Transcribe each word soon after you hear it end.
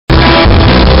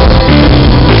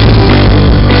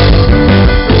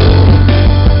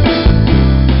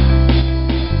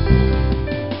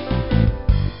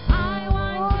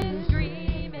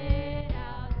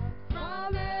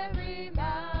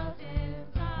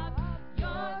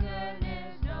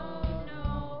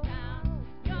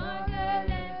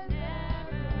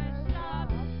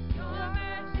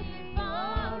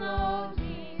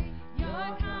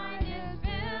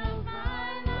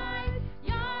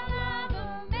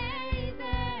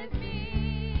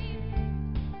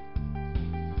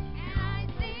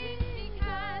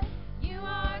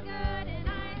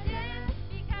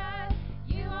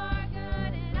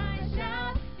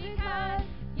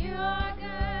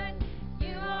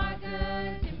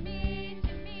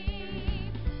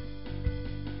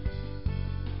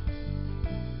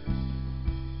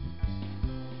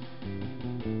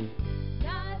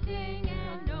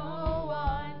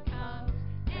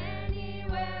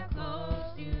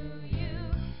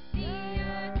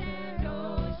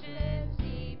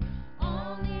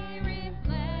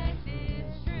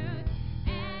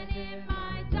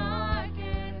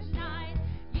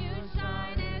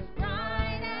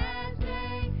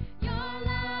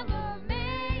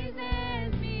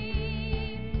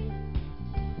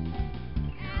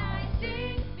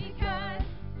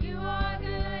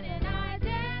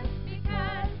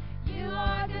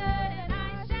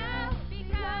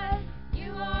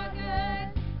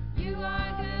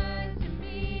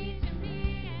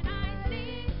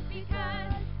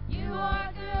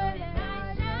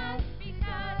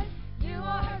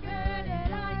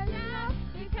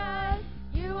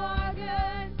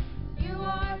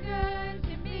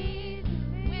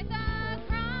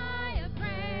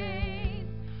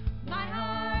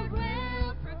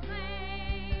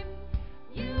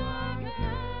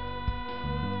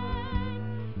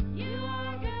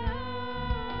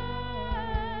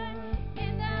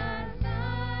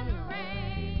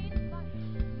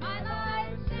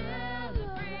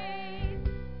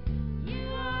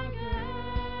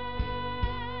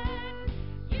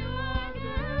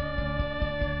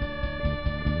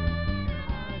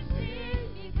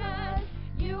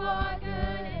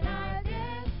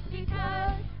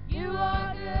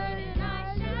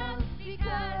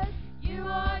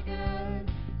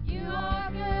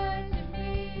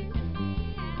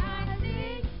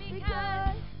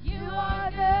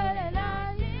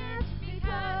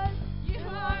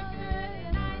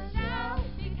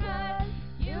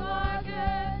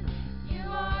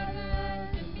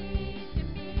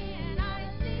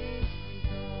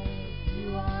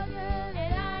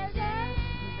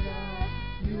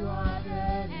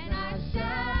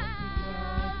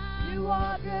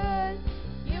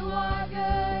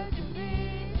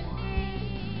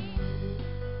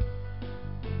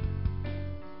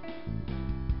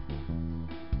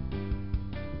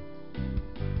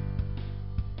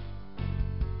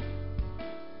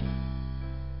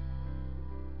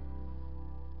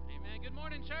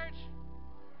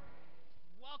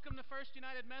First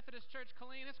United Methodist Church,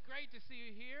 Killeen. It's great to see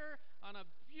you here on a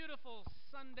beautiful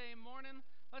Sunday morning.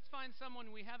 Let's find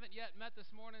someone we haven't yet met this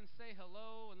morning, say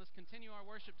hello, and let's continue our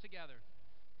worship together.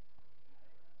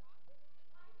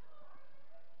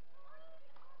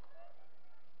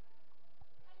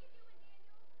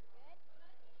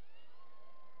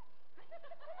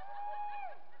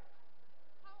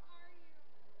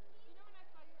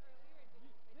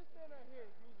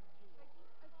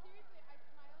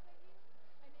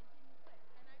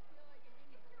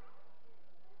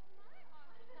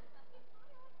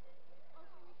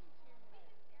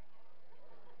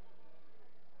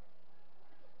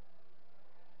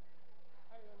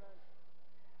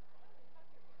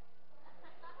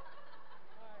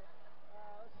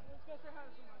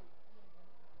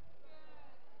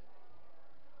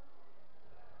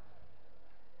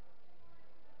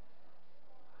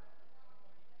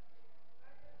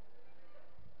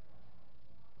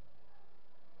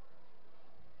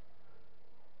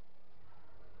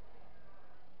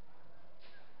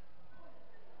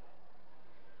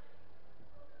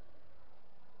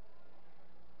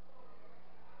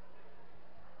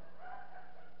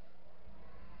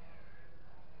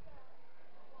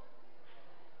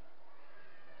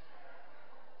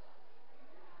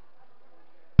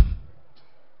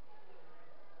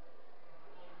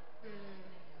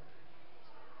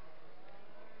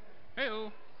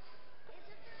 Hey-o.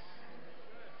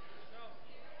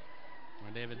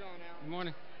 Morning, David. Good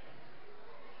morning.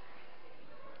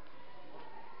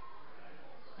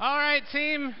 All right,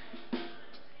 team.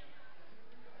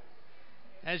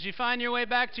 As you find your way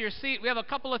back to your seat, we have a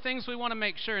couple of things we want to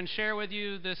make sure and share with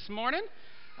you this morning.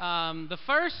 The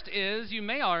first is, you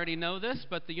may already know this,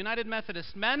 but the United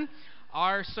Methodist men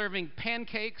are serving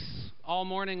pancakes all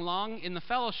morning long in the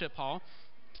fellowship hall.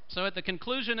 So at the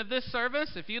conclusion of this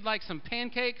service, if you'd like some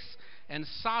pancakes and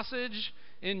sausage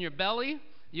in your belly,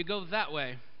 you go that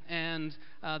way. And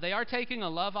they are taking a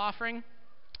love offering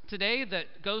today that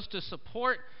goes to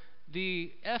support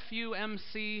the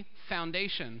FUMC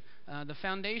Foundation. The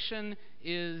foundation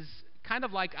is kind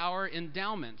of like our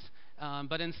endowment,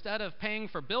 but instead of paying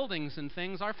for buildings and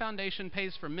things, our foundation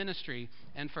pays for ministry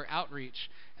and for outreach.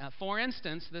 For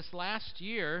instance, this last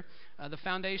year, the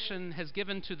foundation has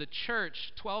given to the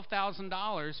church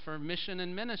 $12,000 for mission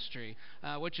and ministry,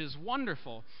 which is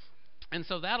wonderful. And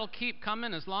so that'll keep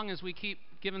coming as long as we keep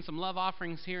giving some love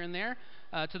offerings here and there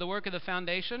to the work of the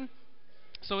foundation.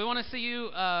 So we want to see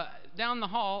you down the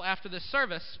hall after this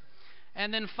service.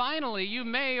 And then finally, you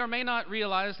may or may not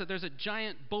realize that there's a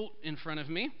giant boat in front of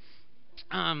me.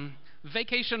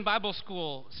 Vacation Bible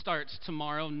School starts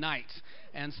tomorrow night.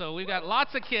 And so we've got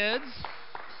lots of kids.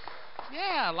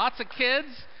 Yeah, lots of kids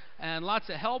and lots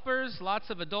of helpers. Lots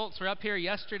of adults were up here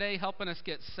yesterday helping us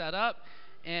get set up.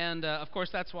 And, of course,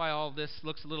 that's why all of this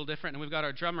looks a little different. And we've got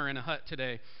our drummer in a hut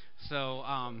today. So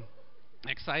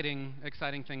exciting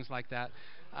things like that.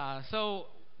 So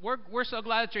we're so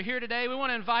glad that you're here today. We want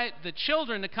to invite the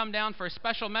children to come down for a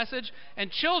special message. And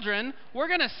children, we're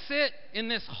going to sit in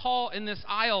this hall, in this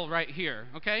aisle right here,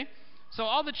 okay? So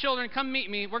all the children, come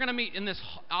meet me. We're going to meet in this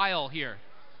aisle here.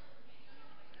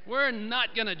 We're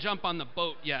not going to jump on the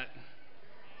boat yet.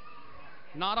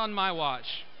 Not on my watch.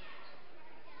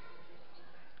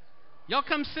 Y'all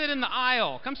come sit in the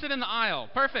aisle. Come sit in the aisle.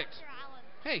 Perfect.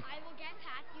 Hey. I will get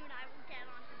past you and I will get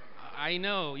onto the boat. I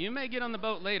know. You may get on the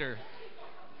boat later.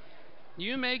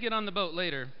 You may get on the boat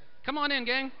later. Come on in,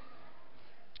 gang.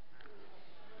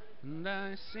 And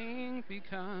I sing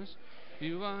because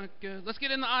you are good. Let's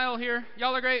get in the aisle here.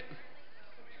 Y'all are great.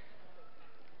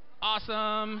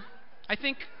 Awesome. I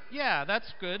think, yeah,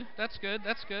 that's good. That's good.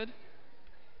 That's good.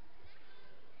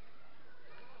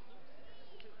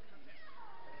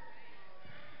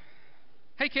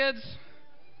 Hey, kids.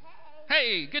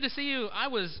 Hey, good to see you. I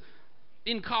was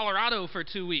in Colorado for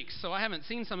 2 weeks, so I haven't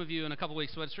seen some of you in a couple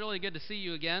weeks, but it's really good to see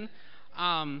you again.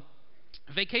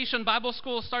 Vacation Bible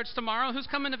School starts tomorrow. Who's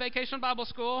coming to Vacation Bible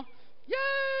School?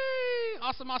 Yay!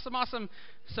 Awesome, awesome, awesome.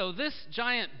 So this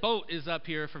giant boat is up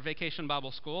here for Vacation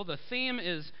Bible School. The theme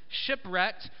is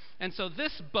shipwrecked, and so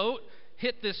this boat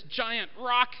hit this giant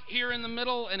rock here in the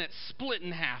middle, and it split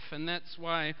in half, and that's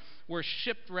why we're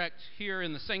shipwrecked here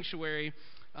in the sanctuary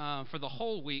for the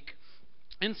whole week.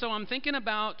 And so I'm thinking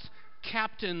about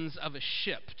captains of a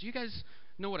ship. Do you guys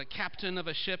know what a captain of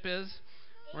a ship is?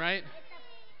 Right?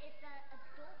 It's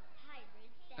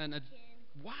a boat pirate.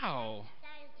 Wow.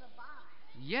 That is the boss.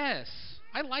 Yes.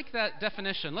 I like that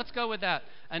definition. Let's go with that.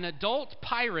 An adult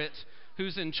pirate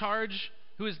who's in charge,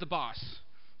 who is the boss.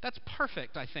 That's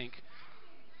perfect, I think.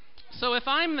 So if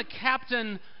I'm the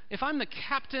captain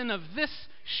of this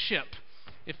ship,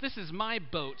 if this is my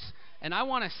boat, and I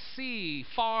want to see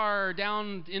far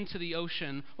down into the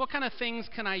ocean, what kind of things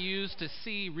can I use to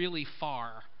see really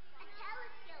far?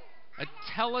 A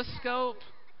telescope?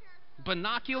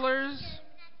 Binoculars?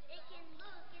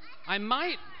 I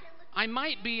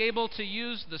might be able to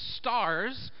use the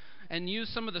stars and use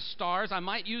some of the stars. I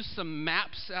might use some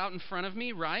maps out in front of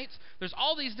me, right? There's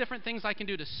all these different things I can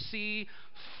do to see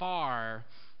far.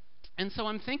 And so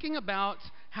I'm thinking about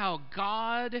how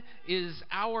God is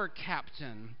our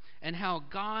captain and how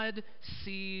God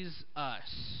sees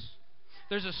us.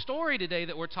 There's a story today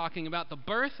that we're talking about, the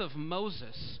birth of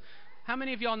Moses. How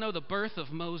many of y'all know the birth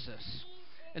of Moses?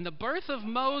 In the birth of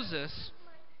Moses,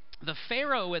 the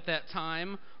Pharaoh at that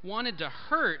time wanted to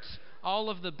hurt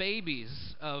all of the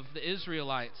babies of the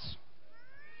Israelites.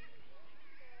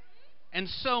 And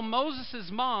so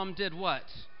Moses' mom did what?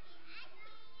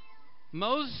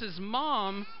 Moses'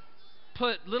 mom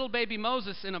put little baby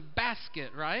Moses in a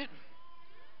basket, right?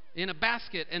 In a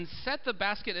basket, and set the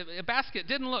basket. A basket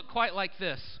didn't look quite like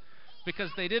this because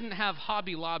they didn't have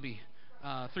Hobby Lobby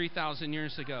 3,000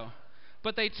 years ago.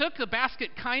 But they took the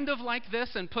basket kind of like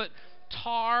this and put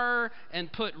tar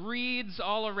and put reeds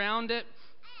all around it,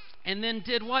 and then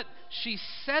did what? She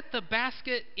set the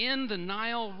basket in the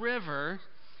Nile River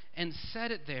and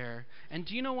set it there. And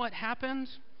do you know what happened?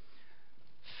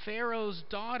 Pharaoh's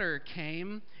daughter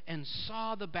came and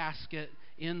saw the basket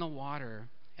in the water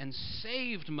and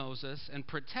saved Moses and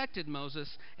protected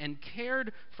Moses and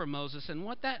cared for Moses. And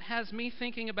what that has me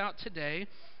thinking about today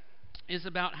is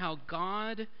about how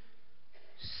God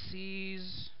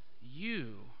sees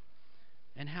you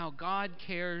and how God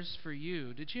cares for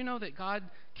you. Did you know that God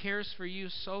cares for you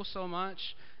so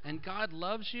much? And God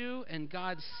loves you and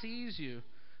God sees you.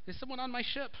 Is someone on my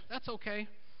ship? That's okay.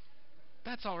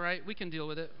 That's all right. We can deal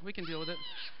with it.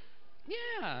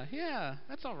 Yeah,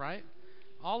 that's all right.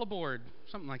 All aboard,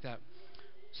 something like that.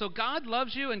 So God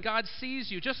loves you and God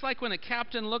sees you. Just like when a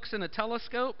captain looks in a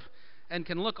telescope and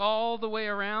can look all the way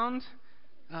around,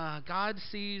 God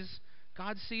sees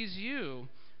you.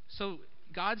 So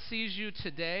God sees you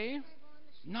today.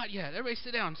 Not yet. Everybody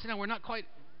sit down. We're not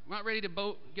ready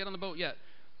to get on the boat yet.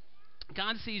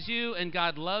 God sees you and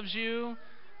God loves you.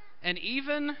 And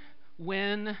even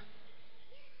when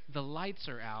the lights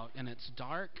are out and it's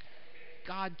dark,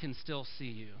 God can still see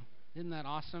you. Isn't that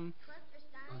awesome?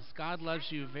 God loves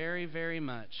you very, very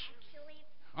much.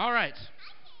 All right.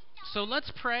 So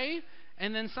let's pray.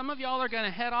 And then some of y'all are going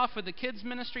to head off with the kids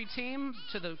ministry team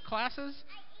to the classes.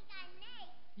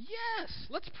 Yes,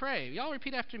 let's pray. Y'all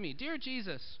repeat after me. Dear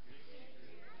Jesus,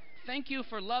 thank you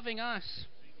for loving us.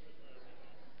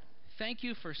 Thank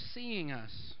you for seeing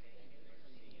us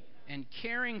and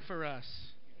caring for us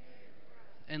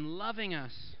and loving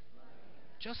us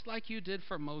just like you did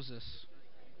for Moses.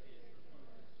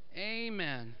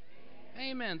 Amen.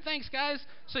 Amen. Thanks, guys.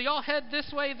 So y'all head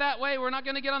this way, that way. We're not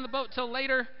going to get on the boat till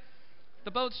later.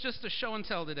 The boat's just a show and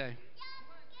tell today.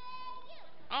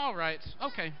 All right.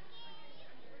 Okay.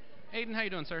 Aiden, how you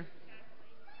doing, sir?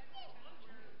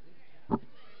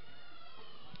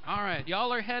 All right.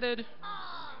 Y'all are headed.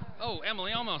 Oh,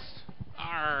 Emily, almost.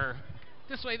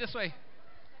 This way.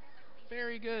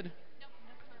 Very good.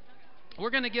 We're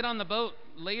going to get on the boat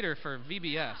later for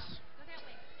VBS.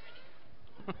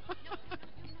 There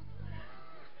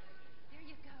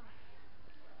you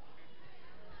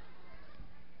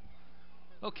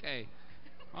go. Okay.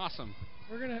 Awesome.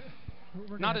 We're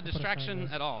Not a distraction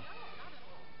at all.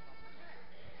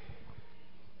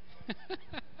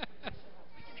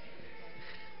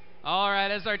 All right,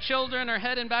 as our children are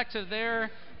heading back to their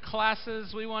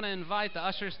classes, we want to invite the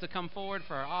ushers to come forward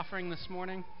for our offering this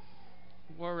morning.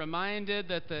 We're reminded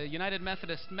that the United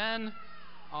Methodist men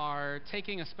are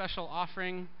taking a special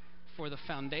offering for the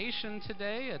foundation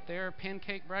today at their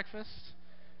pancake breakfast.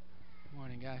 Good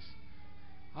morning, guys.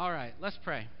 All right, let's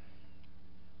pray.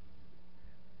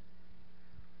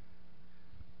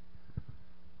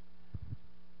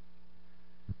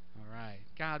 All right.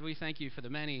 God, we thank you for the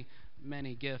many,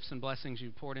 many gifts and blessings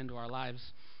you poured into our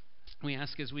lives. We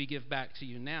ask as we give back to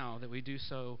you now that we do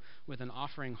so with an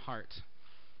offering heart,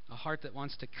 a heart that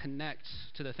wants to connect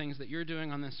to the things that you're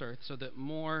doing on this earth so that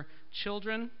more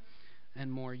children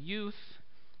and more youth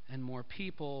and more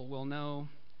people will know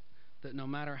that no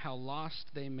matter how lost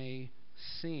they may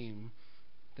seem,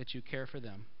 that you care for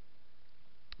them.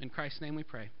 In Christ's name we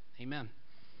pray. Amen.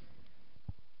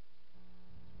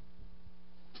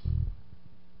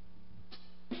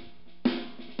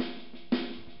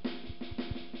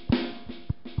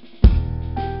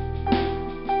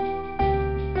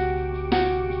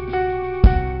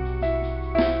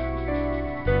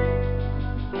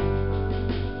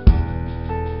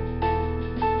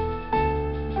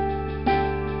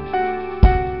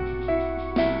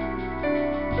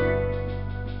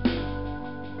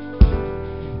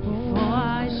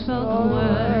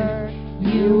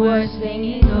 were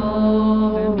singing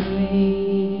over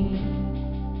me.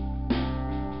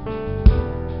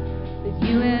 But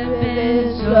you have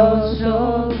been so,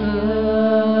 so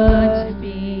good to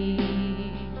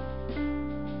me.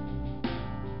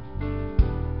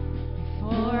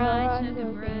 Before I took a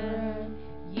breath,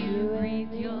 you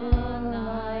breathed your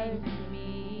life in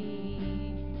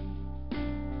me.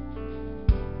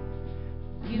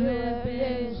 You have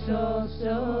been so,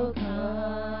 so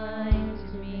kind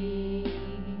to me.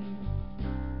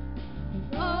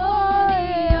 Oh,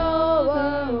 the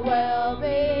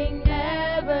overwhelming,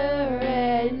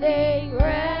 never-ending,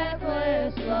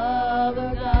 reckless love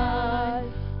of God.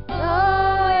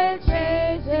 Oh, it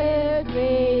chases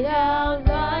me down,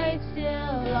 right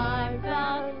still I'm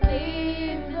found,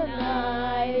 leaves the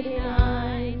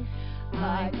 99.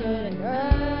 I couldn't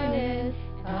earn it,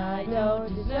 I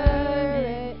don't deserve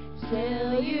it,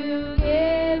 still you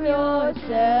give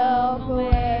yourself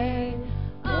away.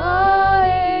 Oh,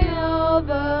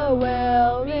 the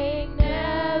overwhelming,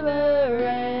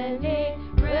 never-ending,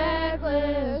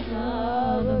 reckless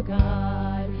love of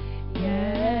God.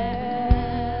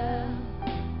 Yeah.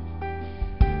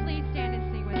 Please stand and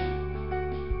sing with us.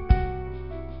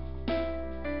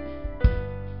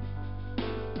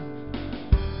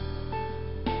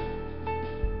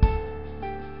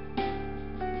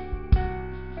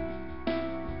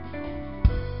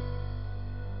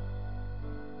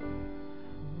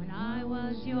 When I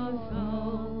was your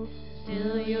foe,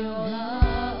 still your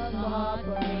love fought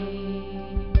for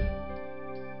me.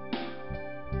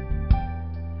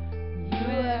 You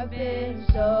have been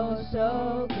so,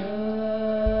 so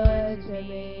good to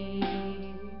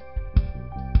me.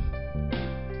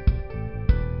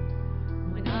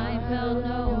 When I felt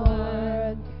no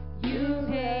worth, you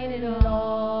paid it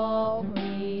all for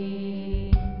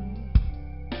me.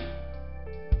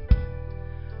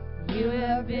 You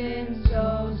have been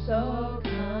so, so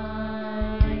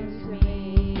kind to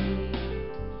me.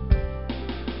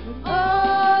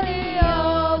 Oh, the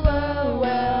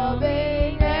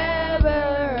overwhelming,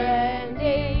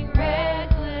 never-ending,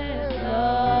 reckless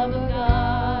love of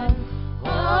God.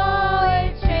 Oh,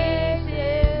 it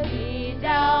chases me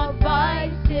down,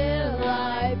 fights till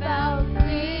I found,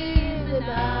 leaves the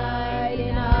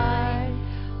 99.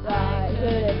 I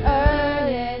couldn't earn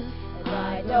it, and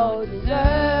I don't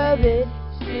deserve it,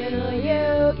 still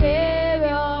you give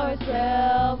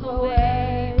yourself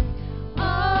away.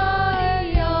 Oh,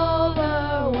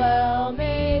 the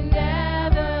overwhelming,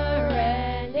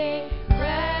 never-ending,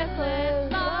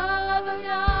 reckless love of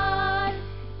God.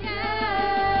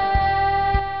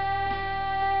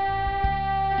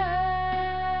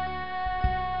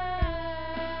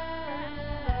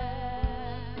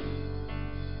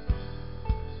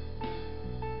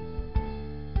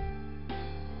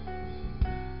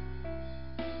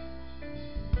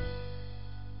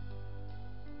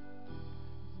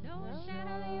 No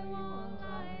shadow you won't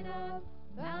light up,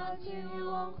 mountain you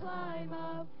won't climb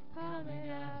up, coming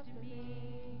after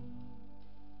me.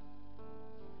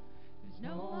 There's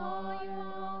no wall you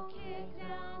won't kick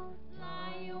down,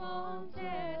 lie you won't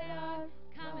tear down,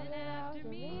 coming after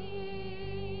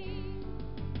me.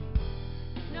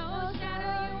 No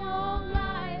shadow you won't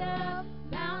light up,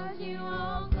 mountain you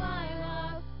won't climb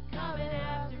up, coming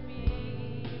after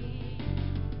me.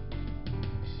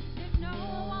 There's no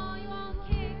wall you won't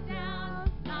kick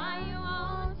down, lie you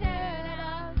won't tear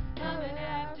down, coming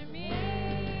after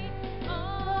me.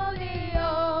 Oh, the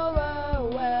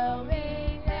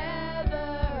overwhelming,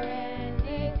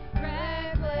 never-ending,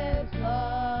 reckless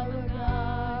love of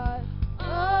God.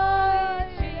 Oh, it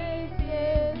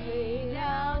chases me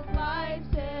down, fights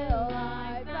till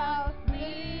I found,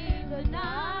 leaves the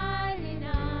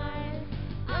 99.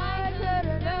 I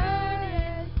couldn't earn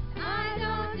it, I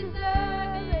don't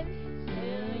deserve it,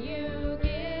 still you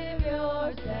give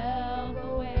yourself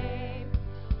away.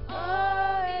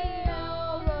 Oh, the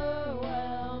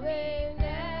overwhelming,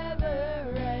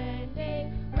 never-ending,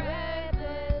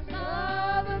 reckless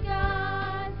love of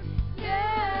God.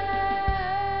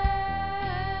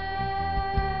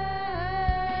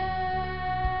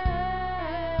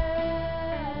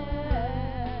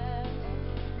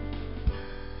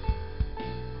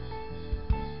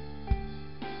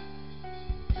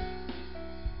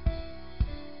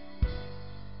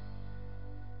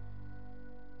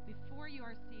 Before you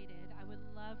are seated, I would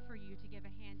love for you to give a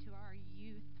hand to our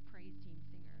youth praise team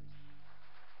singers.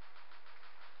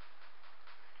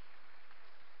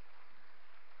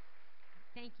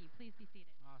 Thank you. Please be seated.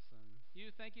 Awesome.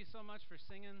 You, thank you so much for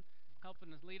singing,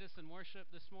 helping us lead us in worship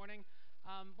this morning.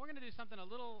 We're going to do something a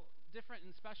little different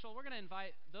and special. We're going to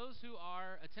invite those who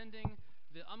are attending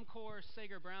the UMCOR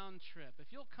Sager Brown trip. If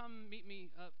you'll come meet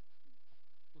me up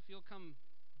if you'll come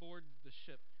board the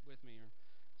ship with me or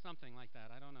something like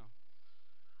that. I don't know.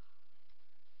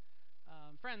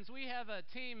 Friends, we have a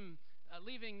team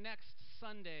leaving next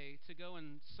Sunday to go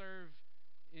and serve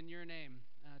in your name,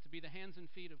 to be the hands and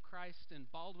feet of Christ in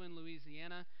Baldwin,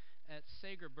 Louisiana at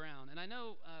Sager Brown. And I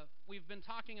know we've been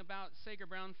talking about Sager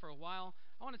Brown for a while.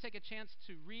 I want to take a chance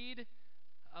to read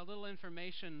a little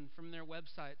information from their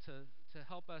website to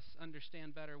help us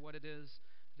understand better what it is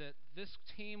that this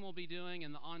team will be doing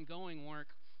and the ongoing work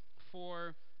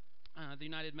for the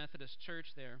United Methodist Church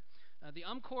there. The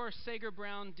UMCOR Sager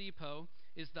Brown Depot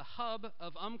is the hub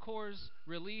of UMCOR's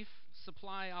relief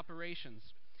supply operations.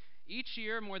 Each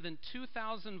year, more than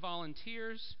 2,000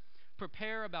 volunteers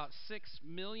prepare about $6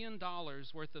 million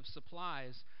worth of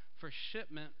supplies for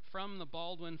shipment from the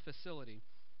Baldwin facility.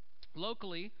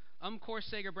 Locally, UMCOR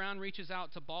Sager Brown reaches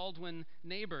out to Baldwin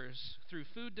neighbors through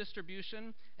food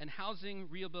distribution and housing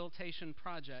rehabilitation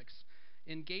projects,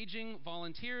 engaging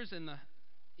volunteers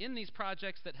in these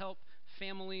projects that help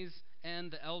families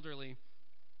and the elderly.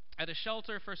 At a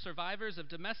shelter for survivors of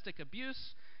domestic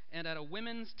abuse and at a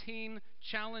women's teen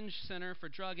challenge center for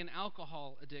drug and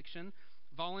alcohol addiction,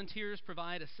 volunteers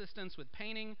provide assistance with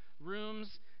painting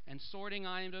rooms and sorting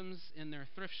items in their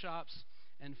thrift shops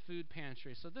and food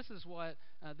pantries. So this is what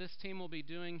this team will be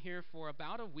doing here for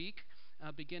about a week,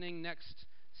 beginning next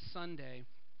Sunday.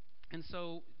 And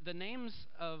so the names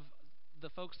of the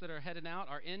folks that are headed out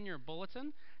are in your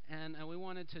bulletin, and we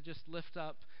wanted to just lift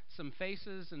up some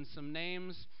faces and some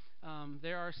names.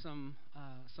 There are some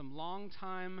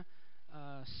longtime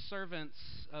servants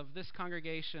of this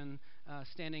congregation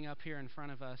standing up here in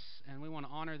front of us, and we want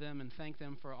to honor them and thank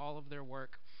them for all of their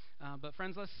work. But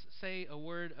friends, let's say a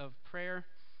word of prayer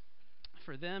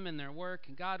for them and their work.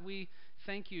 And God, we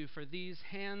thank you for these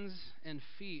hands and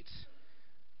feet.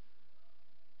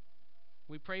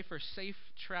 We pray for safe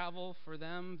travel for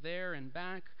them there and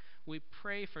back. We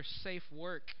pray for safe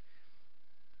work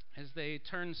as they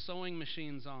turn sewing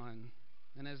machines on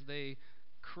and as they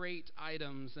crate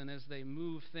items and as they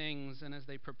move things and as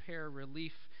they prepare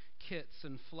relief kits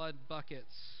and flood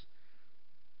buckets.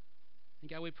 And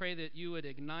God, we pray that you would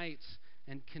ignite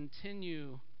and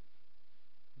continue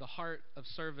the heart of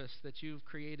service that you've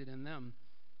created in them.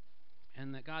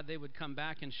 And that, God, they would come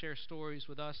back and share stories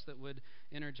with us that would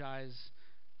energize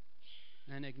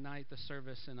and ignite the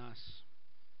service in us.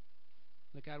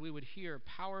 That, God, we would hear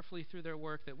powerfully through their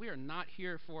work that we are not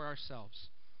here for ourselves.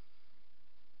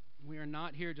 We are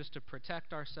not here just to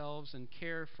protect ourselves and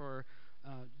care for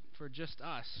just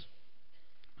us.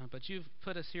 But you've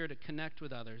put us here to connect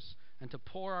with others and to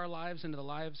pour our lives into the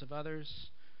lives of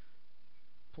others,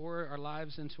 pour our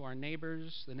lives into our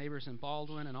neighbors, the neighbors in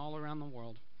Baldwin and all around the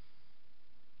world.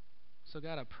 So,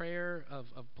 God, a prayer of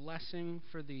blessing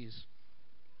for these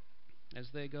as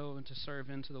they go and to serve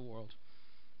into the world.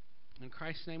 In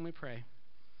Christ's name we pray.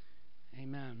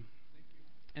 Amen.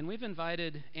 And we've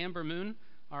invited Amber Moon,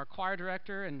 our choir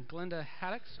director, and Glenda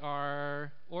Haddix,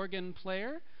 our organ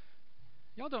player.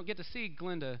 Y'all don't get to see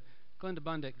Glenda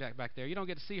Bundick back there. You don't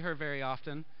get to see her very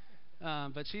often.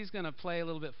 But she's going to play a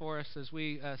little bit for us as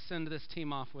we send this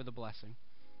team off with a blessing.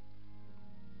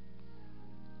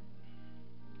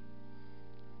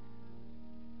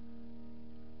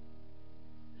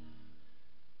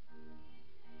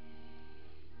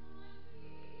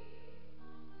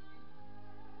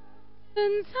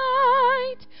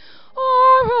 Inside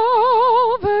or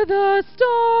over the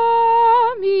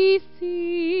stormy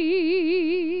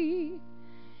sea,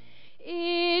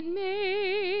 it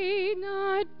may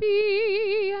not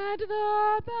be at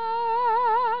the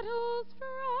battle's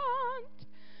front,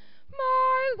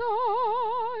 my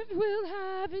Lord will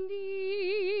have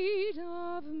need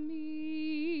of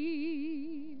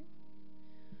me.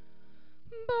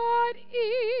 But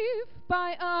if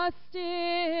by a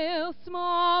still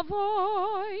small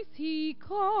voice he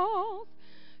calls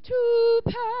to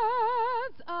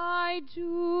paths I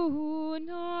do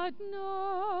not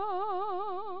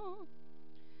know,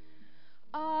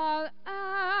 I'll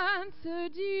answer,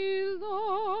 dear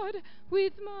Lord,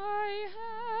 with my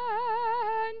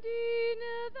hand in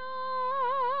thine.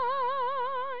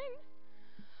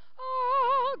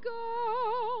 I'll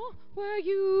go where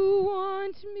you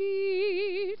want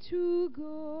me to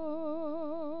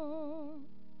go.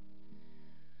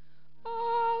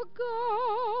 I'll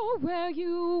go where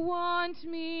you want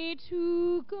me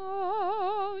to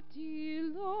go, dear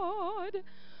Lord,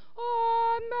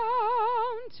 or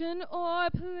mountain or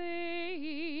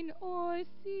plain or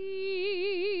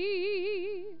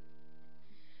sea.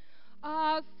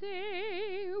 I'll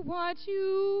say what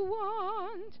you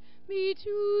want me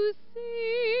to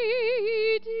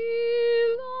say,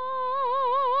 dear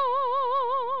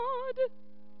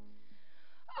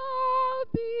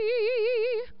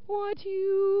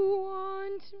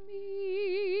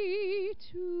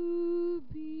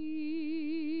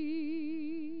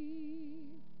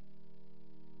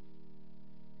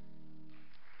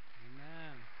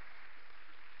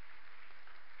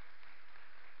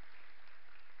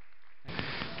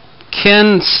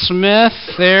Ken Smith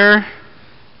there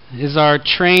is our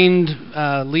trained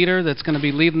leader that's going to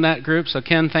be leading that group. So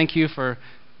Ken, thank you for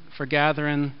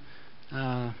gathering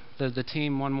the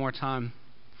team one more time.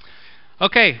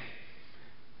 Okay,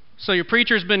 so your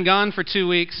preacher's been gone for 2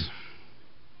 weeks,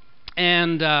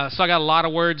 and so I got a lot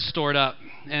of words stored up,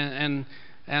 and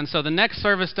so the next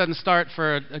service doesn't start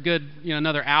for a good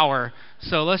another hour.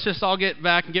 So let's just all get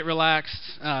back and get relaxed.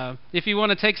 If you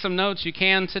want to take some notes, you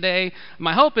can today.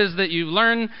 My hope is that you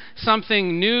learn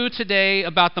something new today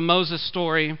about the Moses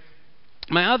story.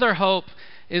 My other hope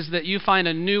is that you find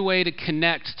a new way to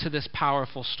connect to this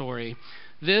powerful story.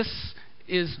 This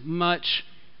is much,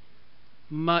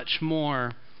 much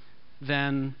more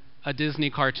than a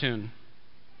Disney cartoon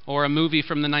or a movie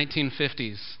from the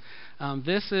 1950s.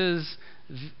 This is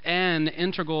an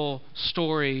integral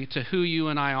story to who you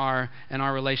and I are and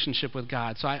our relationship with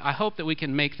God. So I hope that we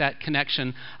can make that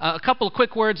connection. A couple of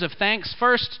quick words of thanks.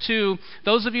 First, to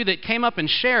those of you that came up and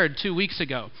shared 2 weeks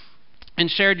ago and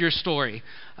shared your story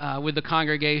with the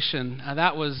congregation.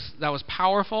 That was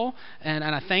powerful, and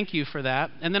I thank you for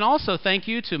that. And then also thank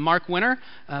you to Mark Winter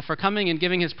for coming and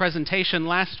giving his presentation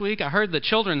last week. I heard the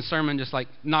children's sermon just like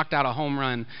knocked out a home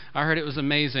run. I heard it was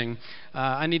amazing.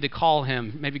 I need to call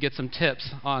him, maybe get some tips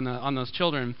on those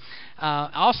children. I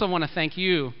also want to thank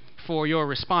you for your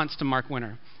response to Mark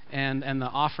Winter and the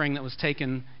offering that was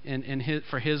taken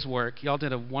for his work. Y'all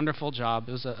did a wonderful job.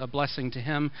 It was a blessing to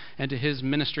him and to his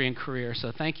ministry and career.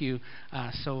 So thank you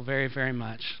so very, very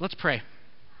much. Let's pray.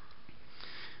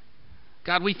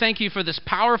 God, we thank you for this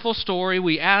powerful story.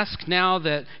 We ask now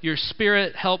that your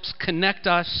Spirit helps connect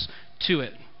us to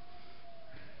it.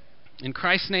 In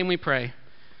Christ's name we pray.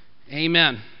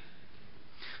 Amen.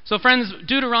 So friends,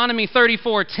 Deuteronomy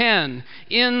 34:10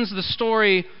 ends the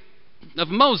story of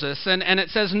Moses, and it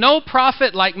says, "No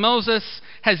prophet like Moses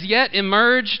has yet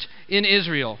emerged in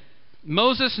Israel.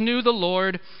 Moses knew the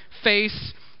Lord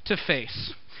face to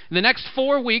face." In the next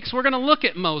 4 weeks, we're going to look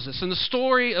at Moses and the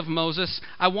story of Moses.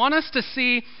 I want us to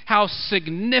see how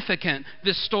significant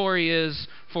this story is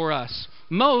for us.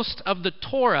 Most of the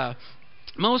Torah,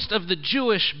 most of the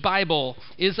Jewish Bible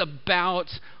is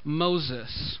about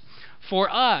Moses. For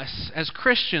us as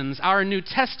Christians, our New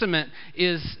Testament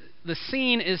the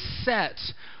scene is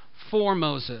set for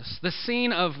Moses. The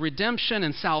scene of redemption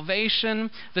and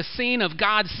salvation, the scene of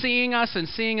God seeing us and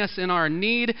seeing us in our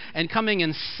need and coming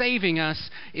and saving us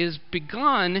is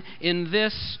begun in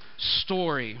this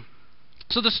story.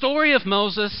 So the story of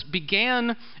Moses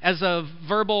began as a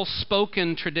verbal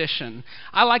spoken tradition.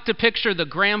 I like to picture the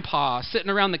grandpa sitting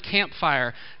around the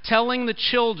campfire telling the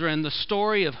children the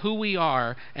story of who we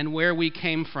are and where we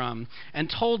came from, and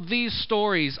told these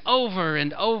stories over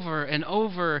and over and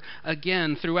over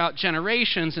again throughout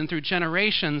generations and through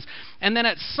generations. And then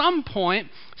at some point,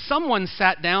 someone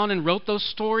sat down and wrote those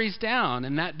stories down,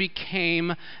 and that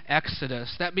became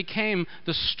Exodus. That became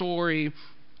the story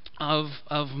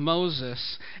of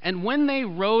Moses. And when they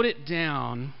wrote it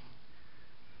down,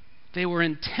 they were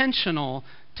intentional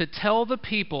to tell the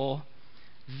people,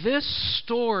 this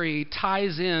story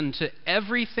ties into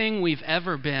everything we've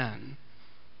ever been.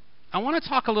 I want to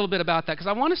talk a little bit about that because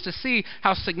I want us to see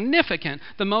how significant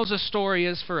the Moses story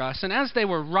is for us. And as they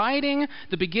were writing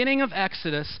the beginning of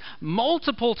Exodus,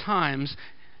 multiple times,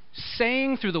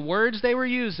 saying through the words they were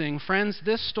using, friends,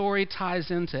 this story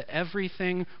ties into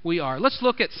everything we are. Let's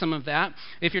look at some of that.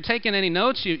 If you're taking any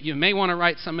notes, you may want to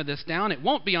write some of this down. It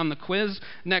won't be on the quiz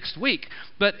next week.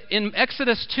 But in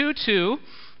Exodus 2:2,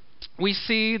 we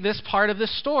see this part of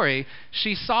this story.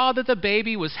 She saw that the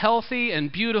baby was healthy and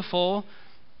beautiful,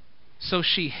 so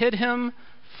she hid him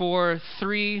for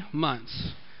 3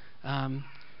 months.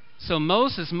 So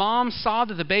Moses' mom saw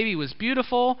that the baby was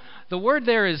beautiful. The word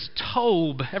there is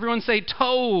tob. Everyone say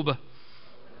tob. All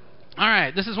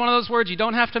right, this is one of those words you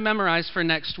don't have to memorize for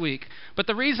next week. But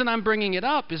the reason I'm bringing it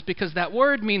up is because that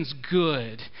word means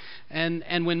good.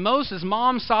 And when Moses'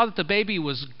 mom saw that the baby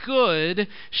was good,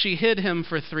 she hid him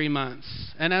for 3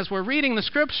 months. And as we're reading the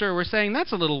scripture, we're saying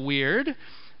that's a little weird.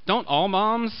 Don't all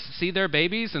moms see their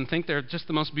babies and think they're just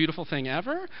the most beautiful thing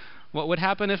ever? What would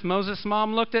happen if Moses'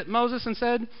 mom looked at Moses and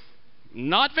said,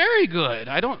 not very good.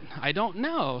 I don't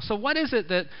know. So what is it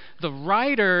that the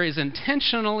writer is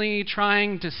intentionally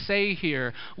trying to say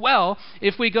here? Well,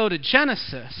 if we go to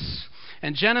Genesis,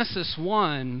 and Genesis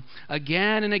 1,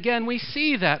 again and again, we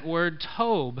see that word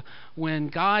tob when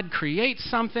God creates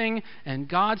something and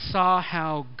God saw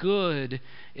how good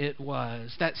it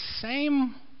was. That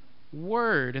same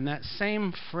word and that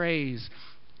same phrase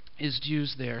is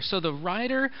used there. So the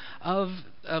writer of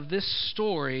this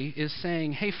story is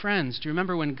saying, hey friends, do you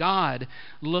remember when God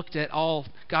looked at all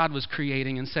God was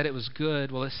creating and said it was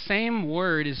good? Well, the same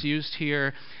word is used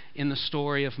here in the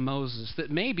story of Moses,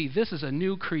 that maybe this is a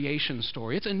new creation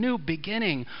story. It's a new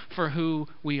beginning for who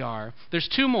we are. There's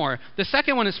two more. The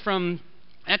second one is from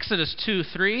Exodus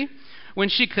 2:3. When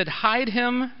she couldn't hide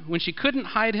him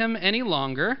any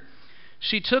longer,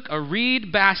 she took a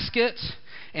reed basket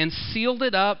and sealed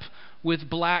it up with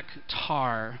black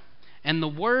tar. And the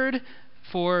word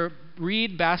for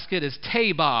reed basket is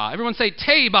teba. Everyone say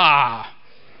teba.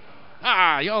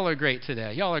 Y'all are great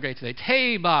today.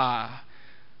 Teba.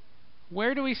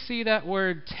 Where do we see that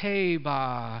word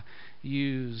teba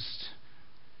used?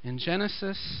 In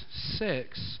Genesis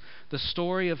 6, the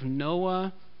story of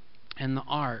Noah and the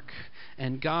ark,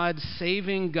 and God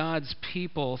saving God's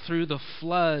people through the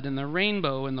flood and the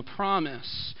rainbow and the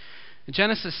promise.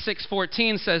 Genesis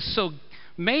 6:14 says, so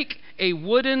make a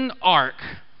wooden ark,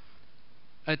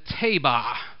 a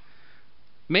teba.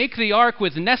 Make the ark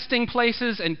with nesting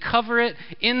places and cover it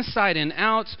inside and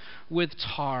out with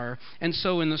tar. And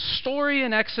so in the story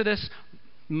in Exodus,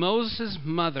 Moses'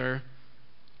 mother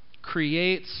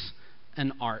creates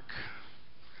an ark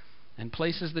and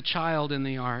places the child in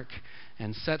the ark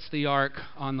and sets the ark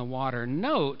on the water.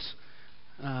 Note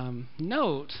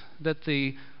that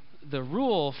the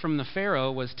rule from the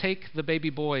Pharaoh was take the baby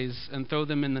boys and throw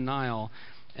them in the Nile.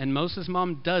 And Moses'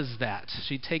 mom does that.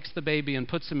 She takes the baby and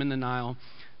puts him in the Nile,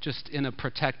 just in a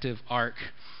protective ark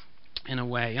in a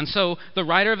way. And so the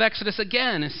writer of Exodus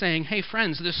again is saying, hey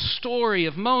friends, this story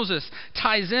of Moses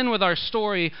ties in with our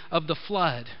story of the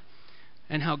flood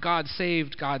and how God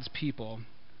saved God's people.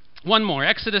 One more,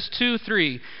 Exodus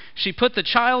 2:3. She put the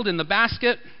child in the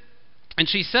basket, and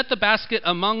she set the basket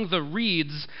among the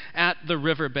reeds at the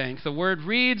riverbank. The word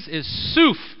reeds is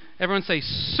suf. Everyone say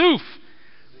suf.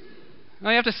 No,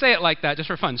 you have to say it like that just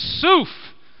for fun. Suf.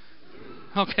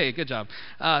 Okay, good job.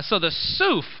 So the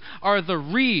suf are the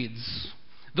reeds,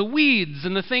 the weeds,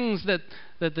 and the things that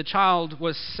the child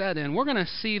was set in. We're going to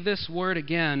see this word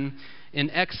again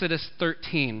in Exodus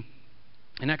 13.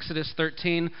 In Exodus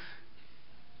 13,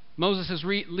 Moses is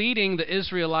leading the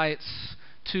Israelites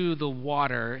to the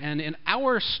water. And in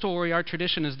our story, our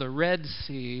tradition is the Red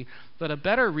Sea, but a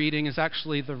better reading is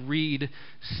actually the Reed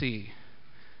Sea.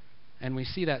 And we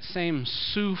see that same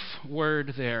suf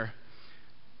word there.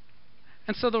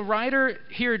 And so the writer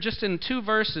here, just in two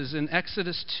verses in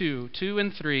Exodus 2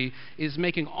 and 3, is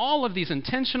making all of these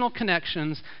intentional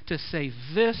connections to say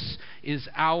this is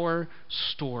our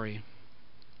story.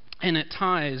 And it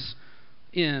ties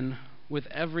in with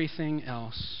everything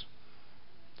else.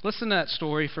 Listen to that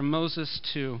story from Moses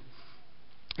 2.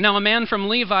 Now a man from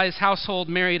Levi's household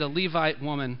married a Levite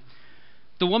woman.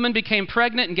 The woman became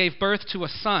pregnant and gave birth to a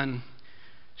son.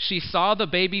 She saw the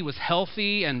baby was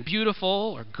healthy and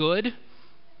beautiful or good,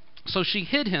 so she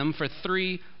hid him for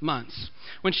 3 months.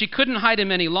 When she couldn't hide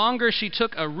him any longer, she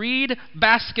took a reed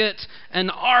basket, an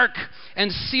ark,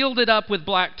 and sealed it up with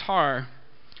black tar.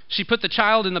 She put the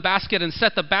child in the basket and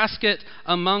set the basket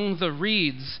among the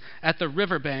reeds at the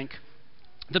riverbank.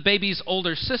 The baby's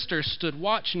older sister stood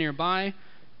watch nearby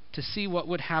to see what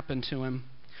would happen to him.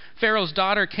 Pharaoh's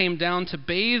daughter came down to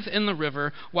bathe in the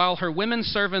river while her women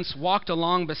servants walked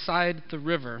along beside the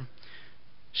river.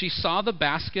 She saw the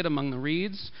basket among the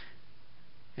reeds,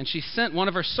 and she sent one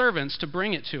of her servants to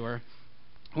bring it to her.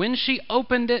 When she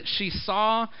opened it, she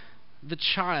saw the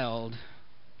child.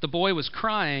 The boy was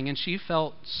crying, and she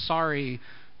felt sorry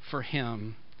for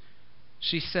him.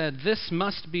 She said, "This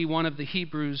must be one of the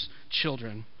Hebrews'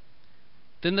 children."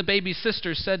 Then the baby's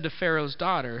sister said to Pharaoh's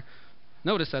daughter,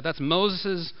 notice that's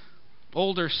Moses'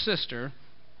 older sister,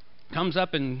 comes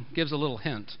up and gives a little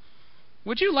hint.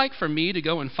 "Would you like for me to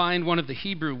go and find one of the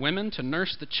Hebrew women to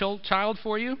nurse the child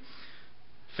for you?"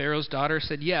 Pharaoh's daughter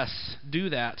said, "Yes, do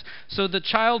that." So the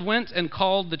child went and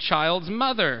called the child's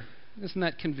mother. Isn't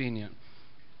that convenient?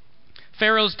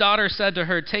 Pharaoh's daughter said to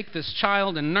her, "Take this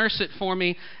child and nurse it for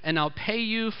me, and I'll pay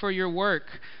you for your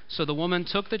work." So the woman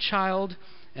took the child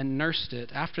and nursed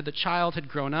it. After the child had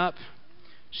grown up,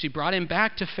 she brought him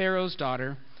back to Pharaoh's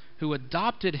daughter, who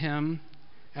adopted him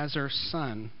as her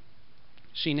son.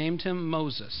 She named him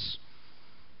Moses,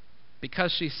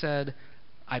 because she said,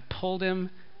 "I pulled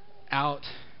him out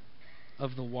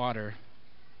of the water."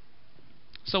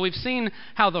 So we've seen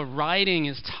how the writing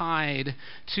is tied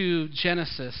to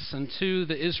Genesis and to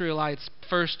the Israelites'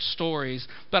 first stories.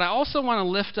 But I also want to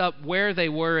lift up where they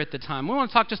were at the time. We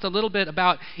want to talk just a little bit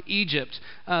about Egypt.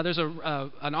 There's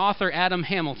an author, Adam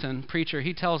Hamilton, preacher.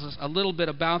 He tells us a little bit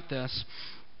about this.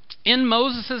 In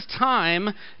Moses' time,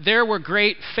 there were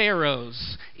great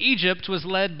pharaohs. Egypt was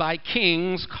led by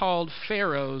kings called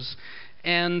pharaohs.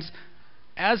 And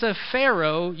as a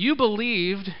pharaoh, you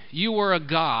believed you were a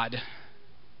god.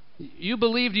 You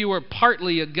believed you were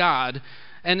partly a god.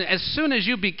 And as soon as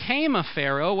you became a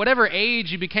pharaoh, whatever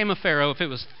age you became a pharaoh, if it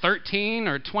was 13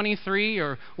 or 23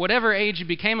 or whatever age you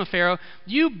became a pharaoh,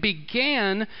 you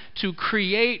began to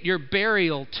create your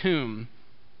burial tomb.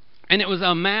 And it was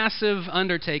a massive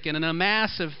undertaking and a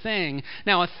massive thing.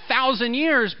 Now, 1,000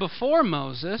 years before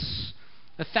Moses,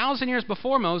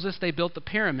 they built the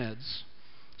pyramids.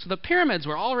 So the pyramids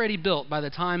were already built by the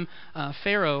time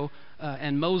Pharaoh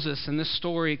and Moses and this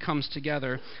story comes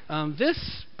together.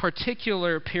 This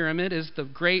particular pyramid is the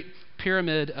Great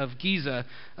Pyramid of Giza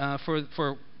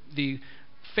for the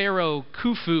Pharaoh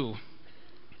Khufu.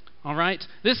 All right?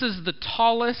 This was the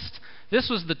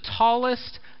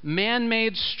tallest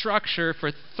man-made structure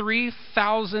for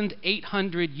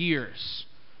 3,800 years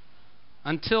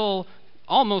until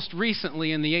almost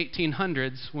recently in the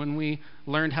 1800s when we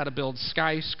learned how to build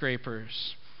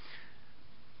skyscrapers.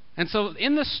 And so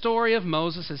in the story of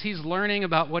Moses, as he's learning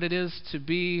about what it is to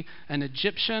be an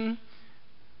Egyptian,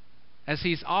 as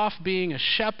he's off being a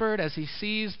shepherd, as he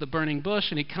sees the burning bush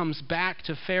and he comes back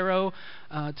to Pharaoh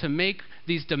to make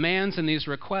these demands and these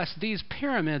requests, these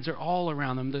pyramids are all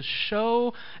around them, the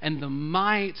show and the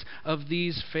might of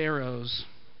these pharaohs.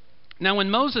 Now, when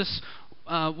Moses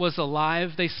was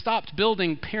alive, they stopped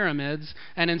building pyramids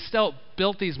and instead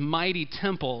built these mighty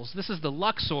temples. This is the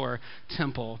Luxor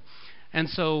temple. And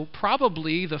so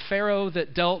probably the Pharaoh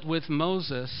that dealt with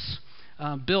Moses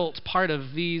built part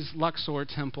of these Luxor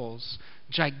temples.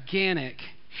 Gigantic,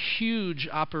 huge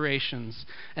operations.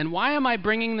 And why am I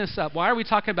bringing this up? Why are we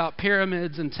talking about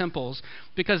pyramids and temples?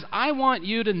 Because I want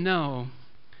you to know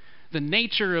the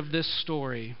nature of this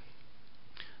story.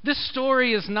 This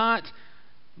story is not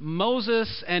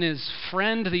Moses and his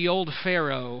friend, the old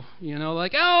Pharaoh. You know,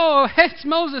 like, oh, it's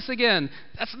Moses again.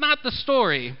 That's not the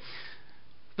story.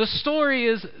 The story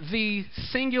is the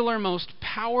singular most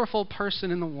powerful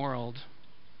person in the world,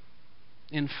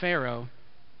 in Pharaoh,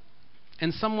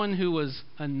 and someone who was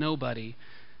a nobody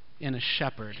in a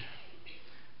shepherd.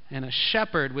 And a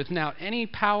shepherd without any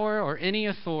power or any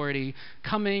authority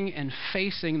coming and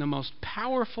facing the most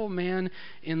powerful man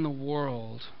in the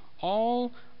world,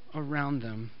 all around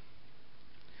them.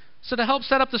 So to help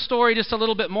set up the story just a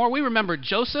little bit more, we remember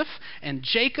Joseph and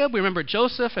Jacob. We remember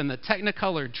Joseph and the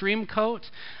Technicolor Dreamcoat.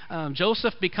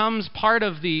 Joseph becomes part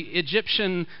of the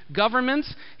Egyptian government.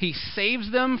 He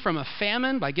saves them from a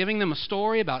famine by giving them a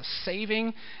story about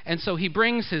saving. And so he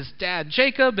brings his dad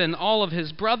Jacob and all of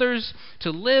his brothers to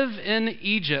live in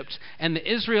Egypt. And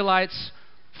the Israelites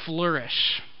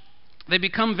flourish. They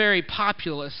become very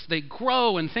populous. They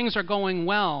grow and things are going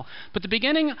well. But the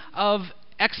beginning of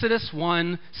Exodus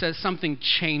 1 says something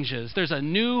changes. There's a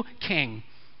new king.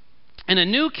 And a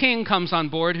new king comes on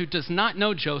board who does not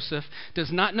know Joseph,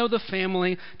 does not know the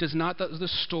family, does not know the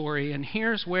story. And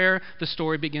here's where the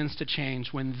story begins to change.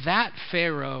 When that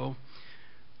Pharaoh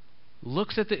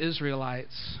looks at the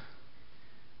Israelites,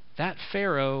 that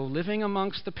Pharaoh living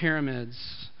amongst the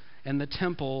pyramids and the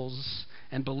temples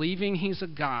and believing he's a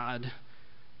god,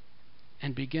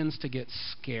 and begins to get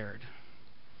scared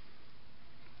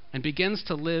and begins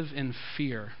to live in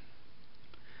fear.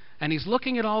 And he's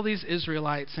looking at all these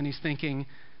Israelites and he's thinking,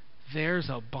 there's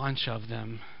a bunch of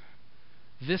them.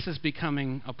 This is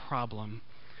becoming a problem.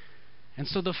 And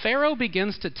so the Pharaoh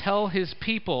begins to tell his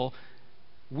people,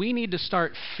 we need to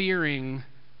start fearing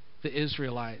the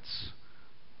Israelites.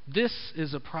 This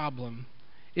is a problem.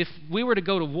 If we were to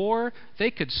go to war, they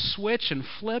could switch and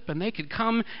flip and they could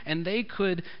come and they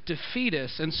could defeat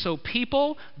us. And so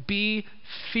people, be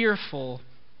fearful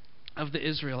of the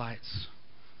Israelites.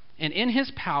 And in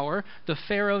his power, the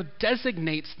Pharaoh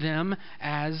designates them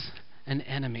as an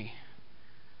enemy.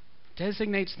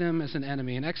 Designates them as an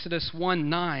enemy. In Exodus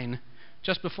 1:9,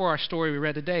 just before our story we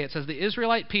read today, it says, the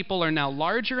Israelite people are now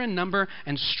larger in number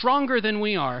and stronger than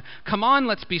we are. Come on,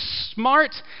 let's be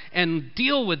smart and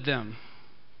deal with them.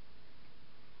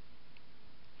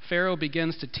 Pharaoh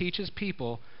begins to teach his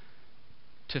people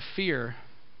to fear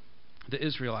the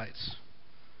Israelites.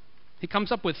 He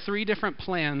comes up with 3 different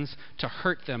plans to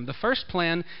hurt them. The first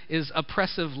plan is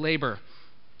oppressive labor.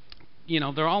 You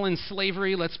know, they're all in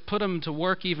slavery. Let's put them to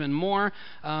work even more.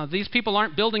 These people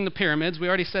aren't building the pyramids. We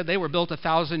already said they were built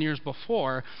 1,000 years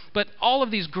before. But all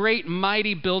of these great,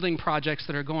 mighty building projects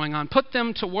that are going on, put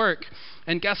them to work.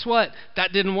 And guess what?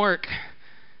 That didn't work.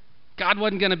 God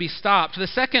wasn't going to be stopped. The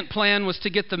second plan was to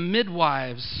get the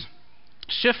midwives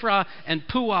Shiphrah and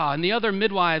Puah and the other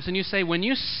midwives, and you say, when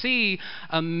you see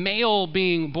a male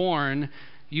being born,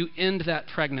 you end that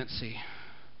pregnancy.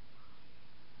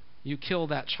 You kill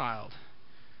that child.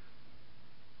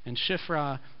 And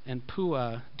Shiphrah and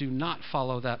Puah do not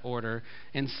follow that order.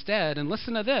 Instead, and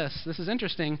listen to this is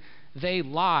interesting, they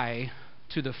lie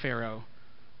to the Pharaoh.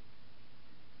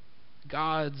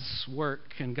 God's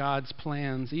work and God's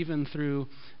plans, even through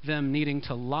them needing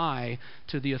to lie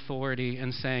to the authority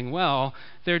and saying, well,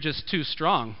 they're just too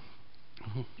strong.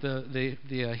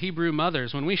 The Hebrew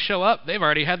mothers, when we show up, they've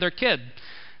already had their kid.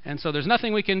 And so there's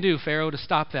nothing we can do, Pharaoh, to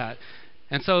stop that.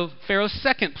 And so Pharaoh's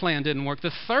second plan didn't work.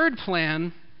 The third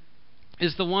plan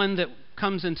is the one that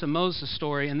comes into Moses'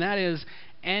 story, and that is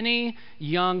any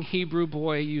young Hebrew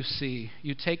boy you see,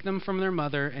 you take them from their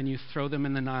mother and you throw them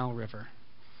in the Nile River.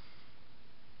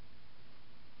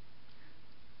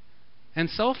 And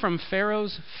so from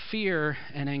Pharaoh's fear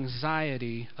and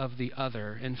anxiety of the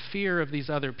other and fear of these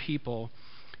other people,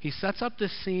 he sets up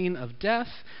this scene of death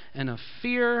and of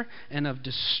fear and of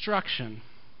destruction.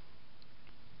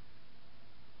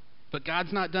 But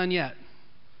God's not done yet.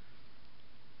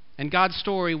 And God's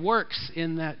story works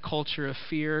in that culture of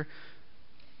fear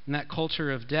and that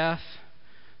culture of death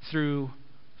through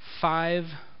 5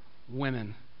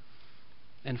 women.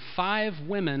 And 5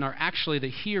 women are actually the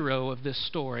hero of this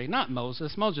story, not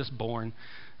Moses. Moses just born.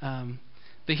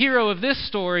 The hero of this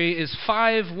story is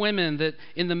 5 women that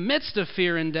in the midst of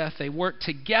fear and death, they work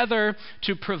together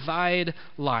to provide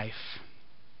life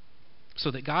so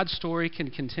that God's story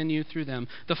can continue through them.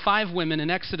 The 5 women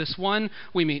in Exodus 1,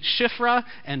 we meet Shiphrah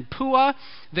and Puah.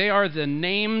 They are the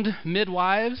named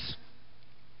midwives.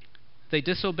 They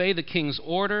disobey the king's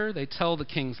order. They tell the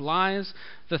king's lies.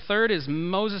 The third is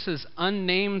Moses'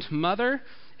 unnamed mother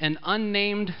and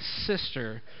unnamed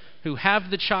sister, who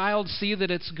have the child, see that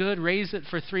it's good, raise it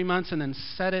for 3 months, and then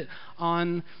set it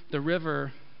on the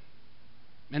river.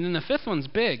 And then the 5th one's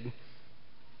big.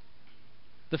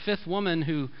 The 5th woman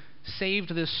who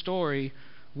saved this story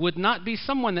would not be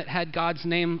someone that had God's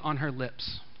name on her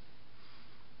lips.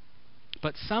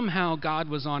 But somehow God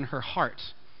was on her heart.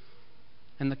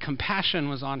 And the compassion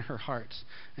was on her heart.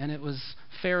 And it was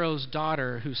Pharaoh's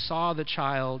daughter who saw the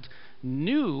child,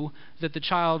 knew that the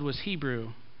child was Hebrew,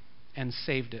 and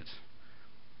saved it.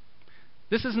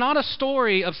 This is not a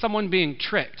story of someone being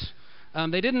tricked.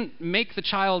 They didn't make the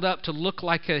child up to look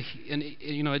like an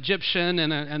Egyptian,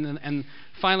 and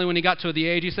finally when he got to the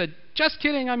age, he said, "Just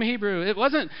kidding, I'm Hebrew." It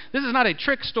wasn't. This is not a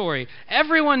trick story.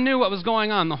 Everyone knew what was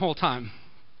going on the whole time.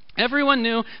 Everyone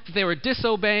knew that they were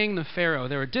disobeying the Pharaoh.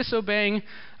 They were disobeying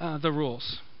the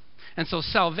rules. And so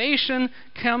salvation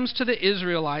comes to the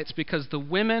Israelites because the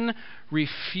women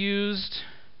refused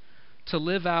to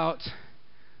live out,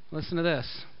 listen to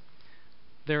this,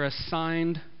 their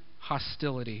assigned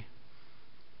hostility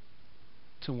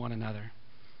to one another.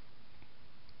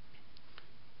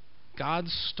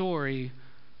 God's story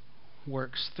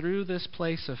works through this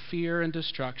place of fear and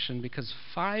destruction because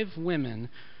 5 women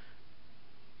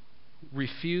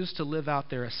refused to live out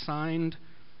their assigned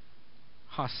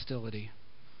hostility.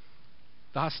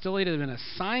 The hostility that had been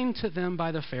assigned to them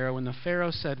by the Pharaoh, when the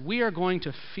Pharaoh said, "We are going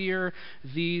to fear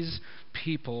these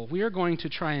people. We are going to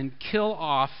try and kill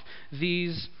off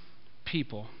these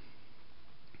people."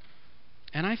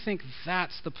 And I think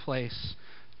that's the place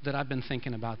that I've been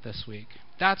thinking about this week.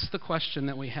 That's the question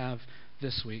that we have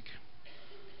this week.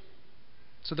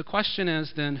 So the question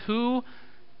is then, who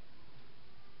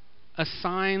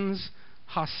assigns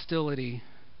hostility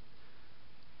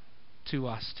to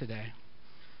us today?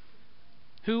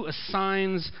 Who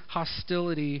assigns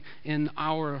hostility in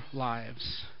our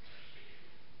lives?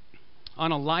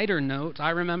 On a lighter note, I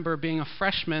remember being a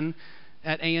freshman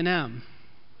at A&M.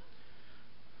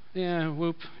 Yeah,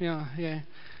 whoop, yeah.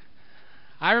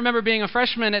 I remember being a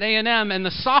freshman at A&M and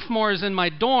the sophomores in my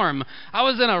dorm. I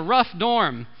was in a rough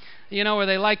dorm, where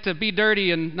they like to be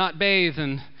dirty and not bathe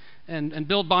and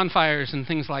build bonfires and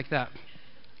things like that.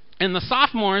 And the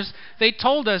sophomores, they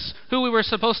told us who we were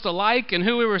supposed to like and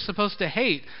who we were supposed to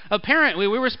hate. Apparently,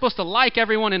 we were supposed to like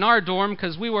everyone in our dorm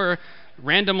because we were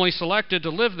randomly selected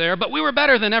to live there, but we were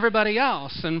better than everybody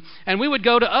else. And we would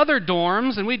go to other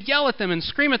dorms and we'd yell at them and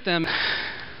scream at them.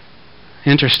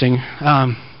 Interesting.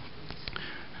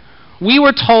 We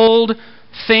were told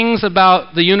things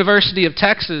about the University of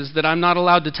Texas that I'm not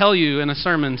allowed to tell you in a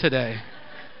sermon today.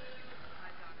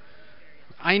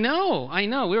 I know.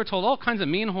 We were told all kinds of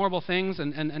mean, horrible things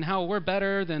and how we're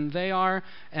better than they are.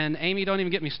 And Amy, don't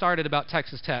even get me started about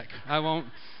Texas Tech. I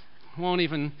won't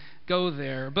even go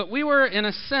there. But we were, in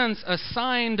a sense,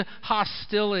 assigned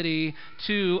hostility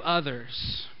to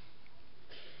others.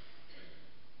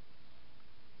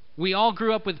 We all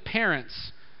grew up with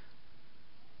parents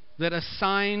that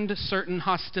assigned certain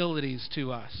hostilities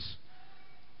to us.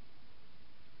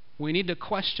 We need to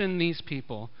question these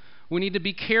people. We need to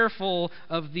be careful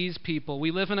of these people. We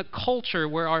live in a culture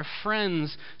where our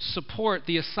friends support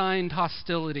the assigned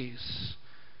hostilities.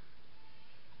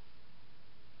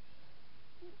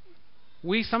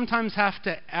 We sometimes have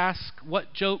to ask,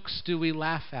 what jokes do we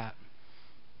laugh at?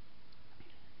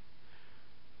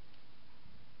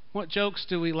 What jokes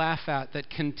do we laugh at that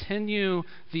continue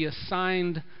the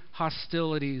assigned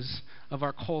hostilities of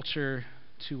our culture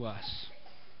to us?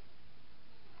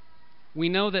 We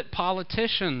know that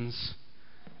politicians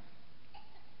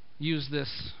use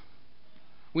this.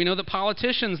 We know that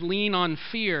politicians lean on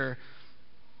fear.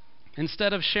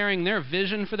 Instead of sharing their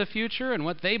vision for the future and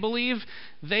what they believe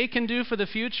they can do for the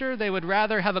future, they would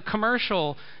rather have a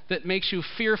commercial that makes you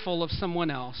fearful of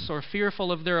someone else or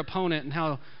fearful of their opponent and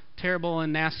how terrible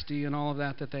and nasty and all of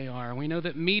that they are. We know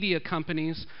that media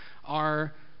companies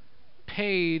are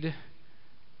paid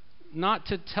not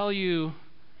to tell you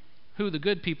who the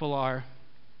good people are,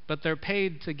 but they're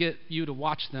paid to get you to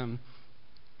watch them.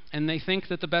 And they think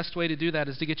that the best way to do that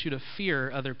is to get you to fear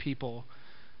other people.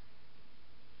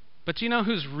 But do you know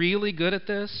who's really good at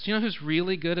this? Do you know who's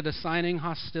really good at assigning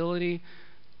hostility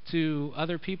to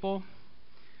other people?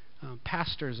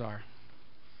 Pastors are.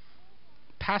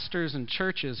 Pastors and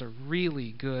churches are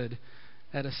really good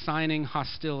at assigning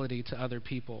hostility to other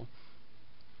people.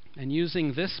 And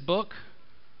using this book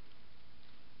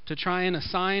to try and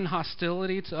assign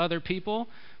hostility to other people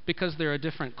because they're a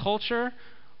different culture,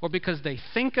 or because they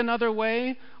think another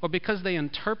way, or because they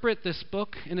interpret this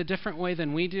book in a different way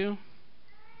than we do.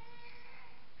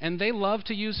 And they love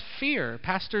to use fear.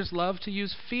 Pastors love to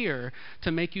use fear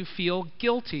to make you feel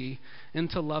guilty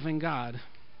into loving God.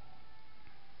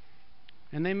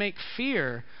 And they make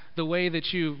fear the way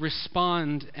that you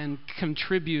respond and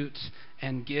contribute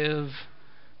and give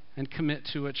and commit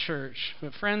to a church.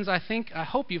 But friends, I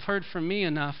hope you've heard from me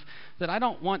enough that I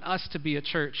don't want us to be a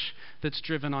church that's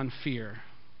driven on fear.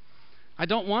 I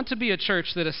don't want to be a church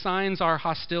that assigns our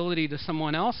hostility to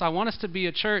someone else. I want us to be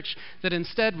a church that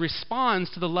instead responds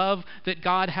to the love that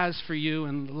God has for you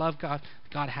and the love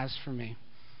God has for me.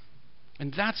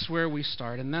 And that's where we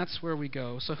start, and that's where we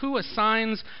go. So who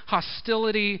assigns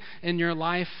hostility in your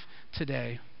life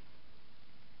today?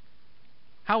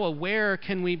 How aware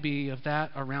can we be of that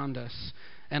around us?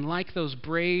 And like those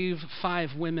brave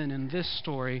 5 women in this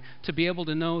story, to be able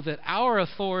to know that our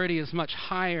authority is much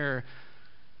higher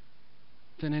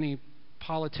than any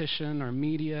politician or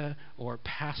media or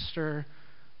pastor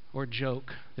or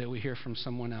joke that we hear from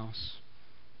someone else.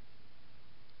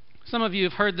 Some of you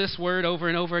have heard this word over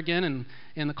and over again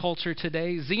in the culture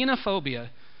today, xenophobia.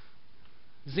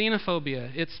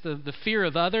 Xenophobia. It's the fear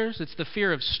of others. It's the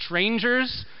fear of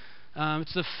strangers.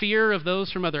 It's the fear of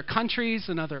those from other countries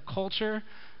and other culture.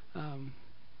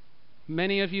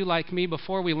 Many of you, like me,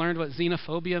 before we learned what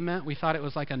xenophobia meant, we thought it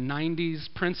was like a 90s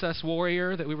princess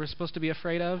warrior that we were supposed to be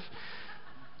afraid of.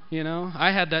 You know,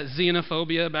 I had that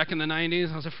xenophobia back in the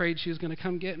 90s. I was afraid she was going to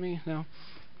come get me. No?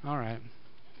 All right.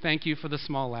 Thank you for the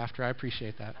small laughter. I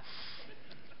appreciate that.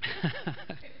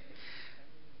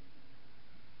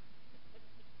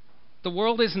 The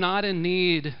world is not in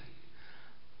need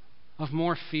of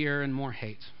more fear and more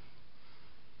hate.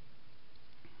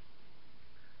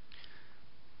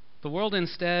 The world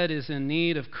instead is in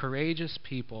need of courageous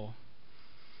people.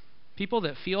 People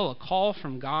that feel a call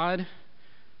from God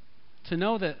to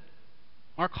know that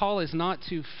our call is not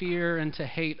to fear and to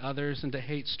hate others and to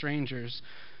hate strangers,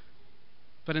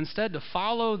 but instead to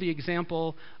follow the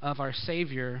example of our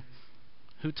Savior,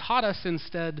 who taught us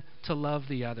instead to love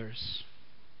the others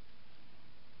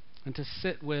and to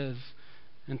sit with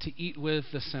and to eat with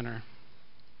the sinner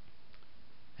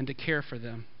and to care for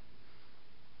them.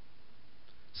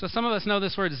 So some of us know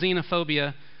this word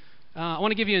xenophobia. I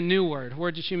want to give you a new word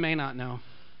that you may not know.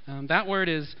 That word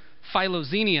is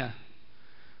philoxenia.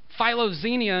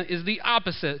 Philoxenia is the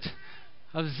opposite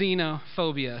of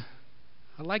xenophobia.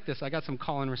 I like this. I got some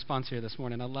call and response here this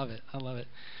morning. I love it.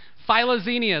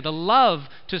 Philoxenia, the love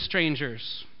to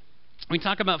strangers. We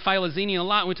talk about philoxenia a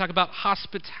lot when we talk about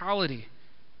hospitality.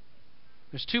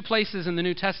 There's 2 places in the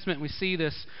New Testament we see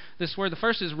this word. The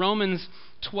first is Romans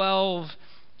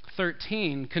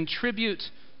 12:13. Contribute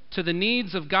to the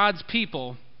needs of God's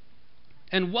people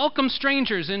and welcome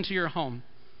strangers into your home.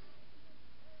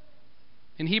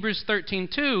 In Hebrews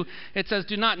 13:2, it says,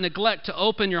 do not neglect to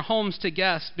open your homes to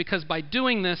guests, because by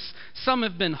doing this, some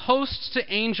have been hosts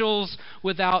to angels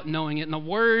without knowing it. And the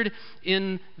word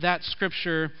in that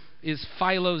scripture is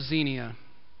philoxenia.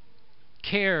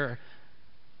 Care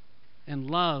and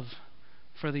love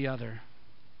for the other.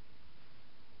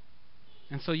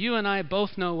 And so you and I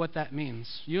both know what that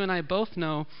means. You and I both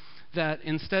know that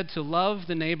instead to love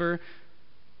the neighbor,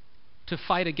 to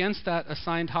fight against that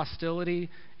assigned hostility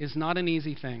is not an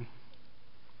easy thing.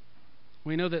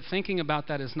 We know that thinking about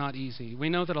that is not easy. We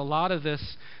know that a lot of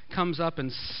this comes up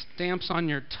and stamps on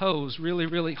your toes really,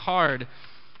 really hard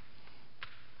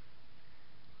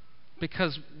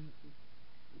because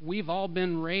we've all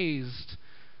been raised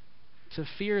to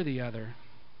fear the other.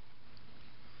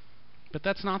 But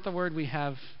that's not the word we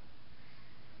have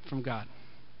from God.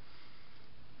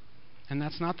 And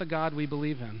that's not the God we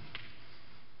believe in.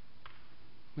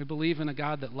 We believe in a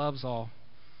God that loves all.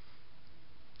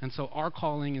 And so our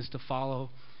calling is to follow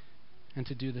and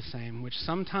to do the same, which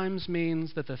sometimes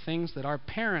means that the things that our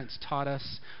parents taught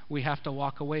us, we have to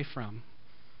walk away from.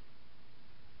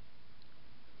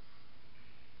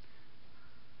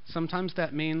 Sometimes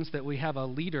that means that we have a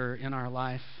leader in our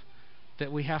life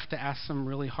that we have to ask some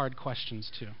really hard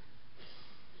questions to.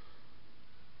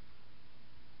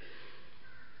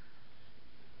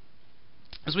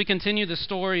 As we continue the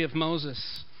story of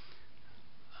Moses,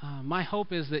 my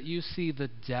hope is that you see the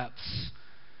depths,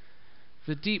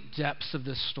 the deep depths of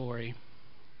this story,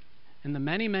 and the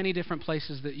many, many different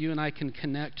places that you and I can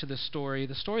connect to the story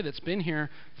that's been here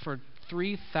for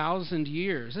 3,000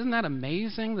 years. Isn't that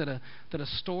amazing that a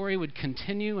story would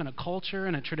continue in a culture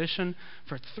and a tradition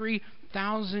for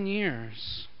 3,000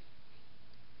 years?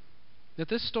 That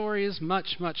this story is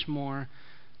much, much more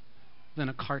than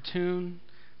a cartoon.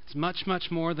 It's much,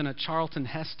 much more than a Charlton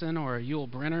Heston or a Yul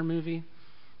Brynner movie,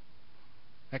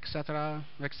 etc.,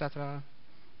 etc.,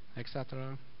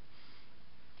 etc.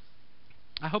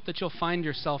 I hope that you'll find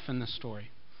yourself in this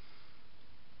story.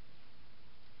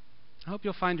 I hope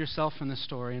you'll find yourself in this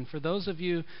story. And for those of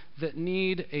you that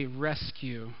need a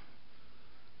rescue,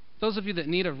 those of you that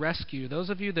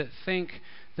think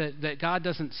that God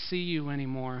doesn't see you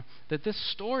anymore, that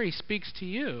this story speaks to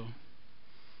you.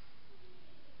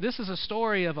 This is a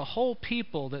story of a whole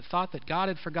people that thought that God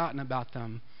had forgotten about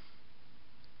them.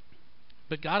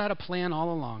 But God had a plan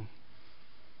all along.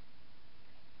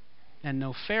 And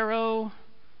no Pharaoh,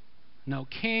 no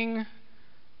king,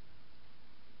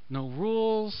 no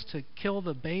rules to kill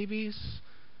the babies,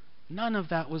 none of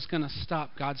that was going to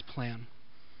stop God's plan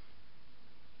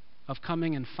of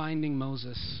coming and finding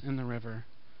Moses in the river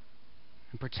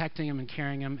and protecting him and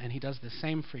carrying him, and he does the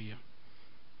same for you.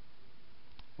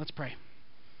 Let's pray.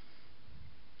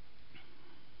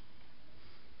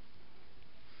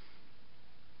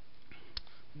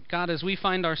 God, as we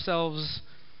find ourselves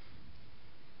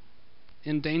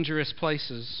in dangerous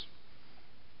places,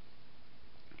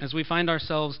 as we find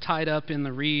ourselves tied up in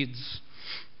the reeds,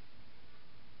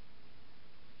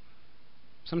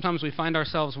 sometimes we find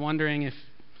ourselves wondering if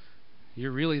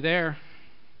you're really there.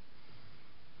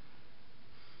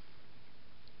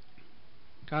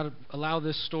 God, allow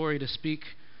this story to speak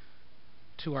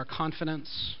to our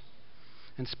confidence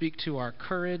and speak to our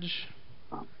courage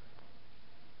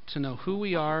to know who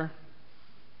we are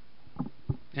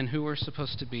and who we're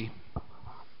supposed to be.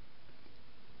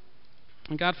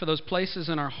 And God, for those places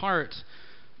in our heart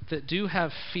that do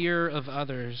have fear of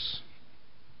others,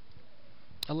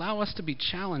 allow us to be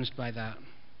challenged by that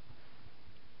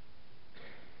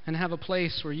and have a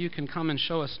place where you can come and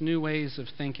show us new ways of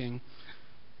thinking,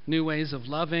 new ways of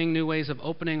loving, new ways of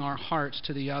opening our hearts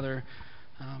to the other.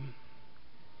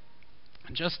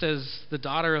 Just as the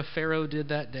daughter of Pharaoh did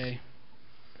that day.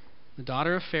 The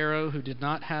daughter of Pharaoh who did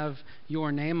not have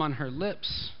your name on her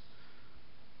lips,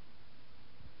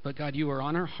 but God, you were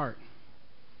on her heart.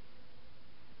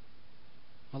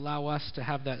 Allow us to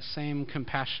have that same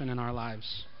compassion in our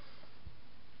lives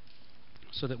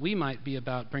so that we might be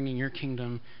about bringing your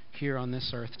kingdom here on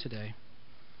this earth today.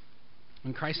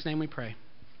 In Christ's name we pray.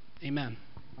 Amen.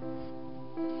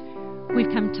 We've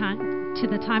come to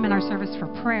the time in our service for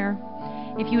prayer.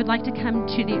 If you would like to come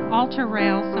to the altar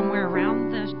rail somewhere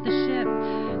around the ship,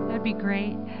 that would be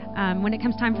great. When it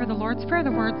comes time for the Lord's Prayer,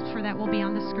 the words for that will be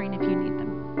on the screen if you need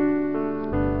them.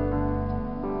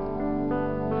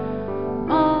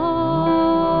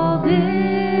 All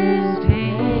this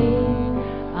pain,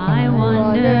 I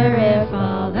wonder if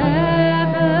I'll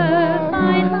ever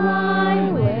find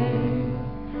my way.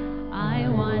 I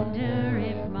wonder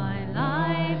if my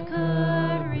life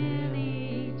could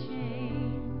really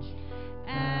change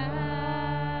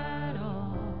at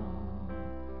all.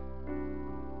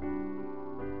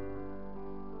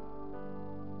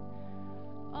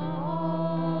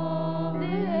 All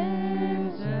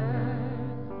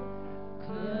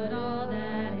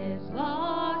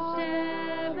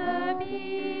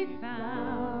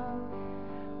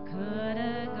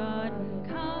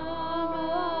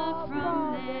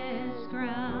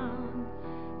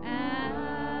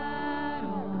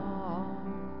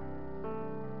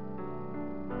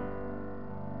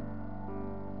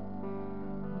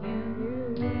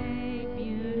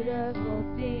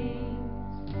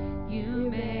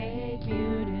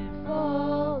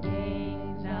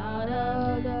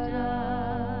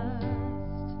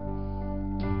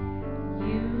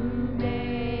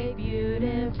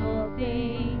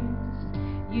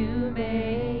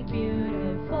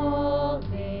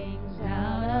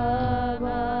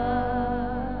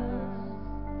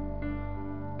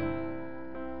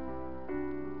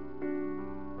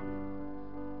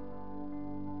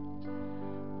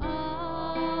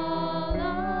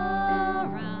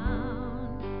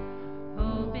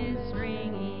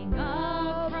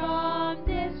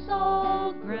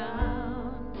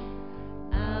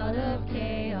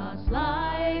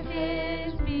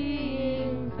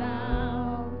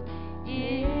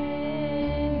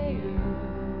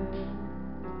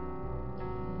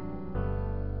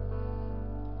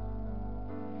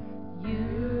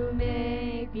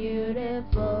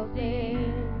beautiful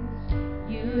things.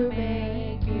 You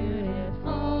make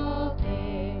beautiful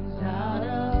things out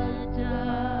of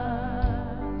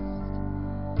dust.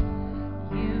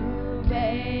 You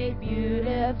make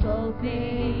beautiful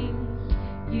things.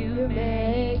 You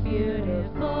make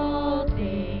beautiful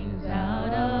things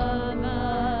out of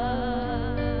us.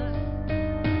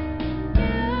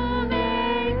 You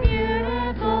make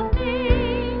beautiful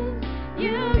things.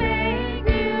 You make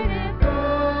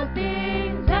beautiful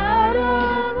things out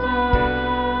of us.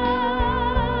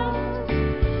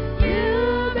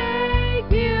 You make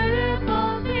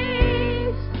beautiful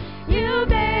things. You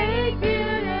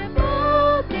make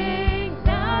beautiful things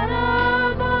out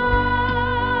of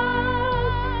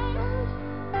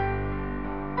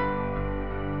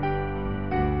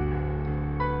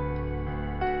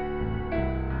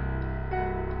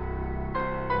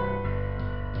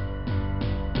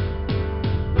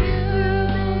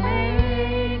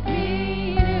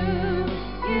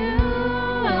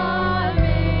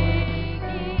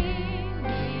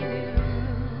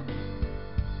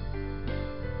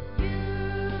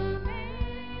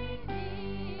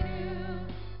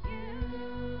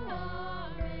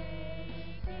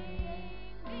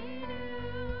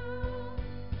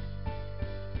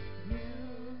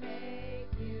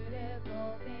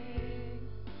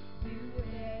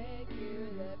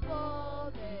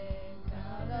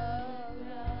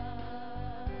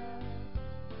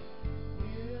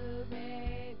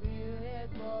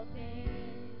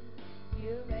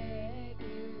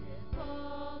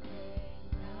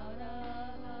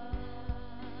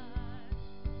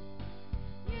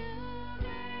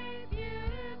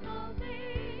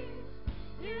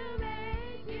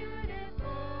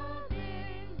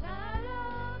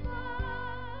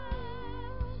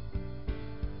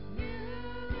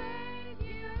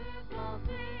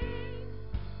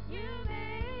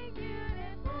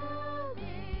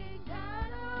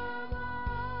us.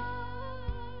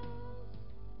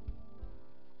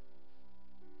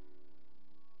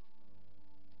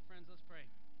 Friends, let's pray.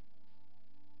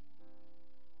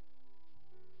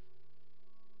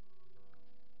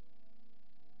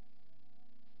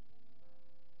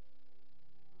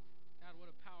 God, what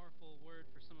a powerful word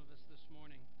for some of us this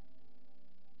morning.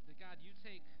 That God, you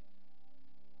take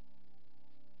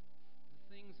the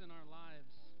things in our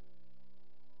lives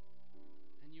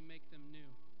and you make them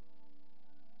new.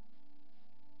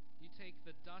 You take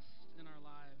the dust in our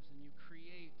lives and you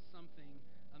create something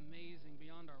amazing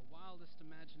beyond our wildest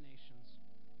imaginations.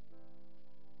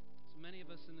 So many of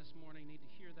us in this morning need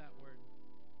to hear that word.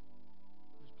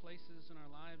 There's places in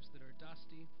our lives that are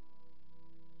dusty.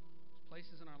 There's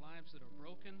places in our lives that are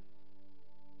broken.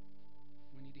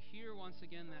 We need to hear once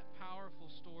again that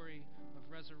powerful story of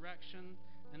resurrection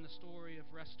and the story of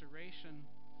restoration.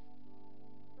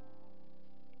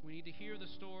 We need to hear the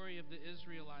story of the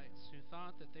Israelites who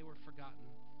thought that they were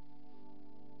forgotten.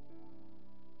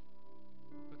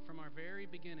 But from our very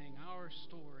beginning, our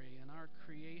story and our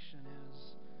creation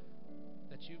is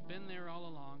that you've been there all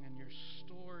along, and your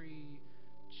story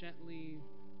gently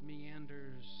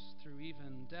meanders through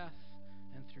even death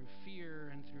and through fear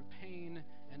and through pain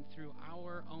and through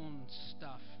our own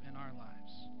stuff in our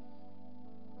lives.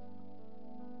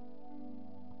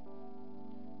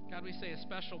 God, we say a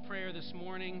special prayer this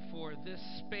morning for this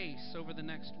space over the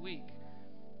next week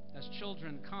as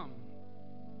children come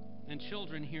and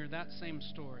children hear that same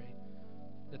story,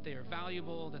 that they are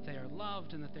valuable, that they are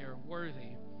loved, and that they are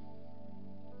worthy.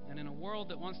 And in a world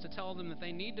that wants to tell them that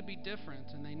they need to be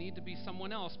different and they need to be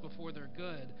someone else before they're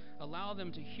good, allow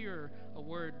them to hear a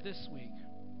word this week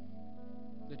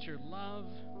that your love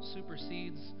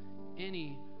supersedes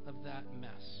any of that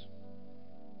mess,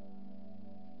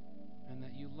 and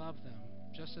that you love them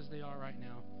just as they are right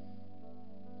now.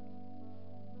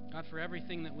 God, for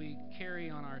everything that we carry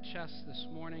on our chests this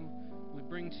morning, we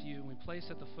bring to you and we place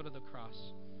at the foot of the cross.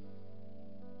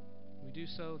 We do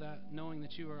so that knowing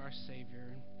that you are our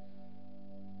Savior,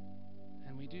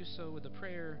 and we do so with the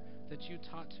prayer that you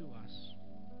taught to us.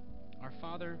 Our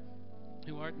Father,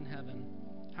 who art in heaven,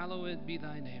 hallowed be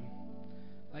thy name.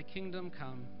 Thy kingdom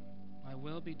come, thy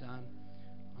will be done,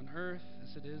 on earth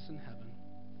as it is in heaven.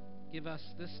 Give us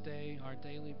this day our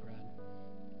daily bread.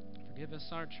 Forgive us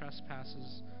our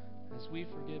trespasses, as we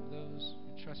forgive those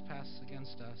who trespass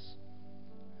against us.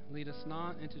 Lead us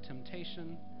not into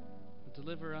temptation, but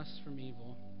deliver us from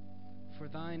evil. For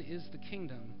thine is the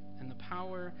kingdom, and the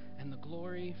power, and the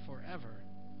glory forever.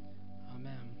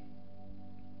 Amen.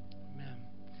 Amen.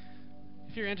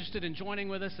 If you're interested in joining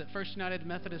with us at First United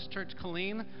Methodist Church,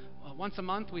 Killeen, once a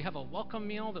month we have a welcome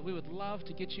meal that we would love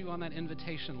to get you on that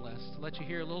invitation list to let you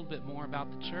hear a little bit more about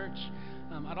the church.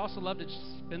 I'd also love to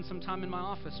spend some time in my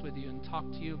office with you and talk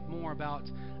to you more about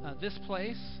this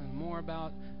place and more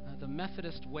about the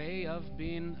Methodist way of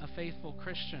being a faithful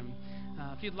Christian.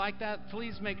 If you'd like that,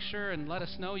 please make sure and let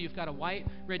us know. You've got a white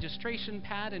registration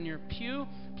pad in your pew.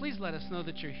 Please let us know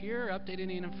that you're here. Update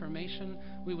any information.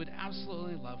 We would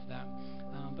absolutely love that.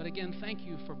 But again, thank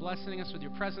you for blessing us with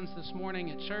your presence this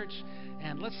morning at church.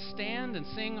 And let's stand and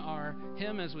sing our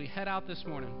hymn as we head out this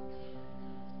morning.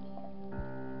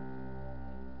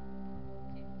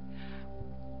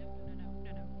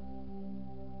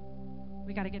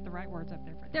 We got to get the right words up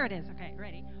there. There it is. Okay,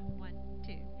 ready? 1,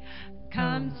 2.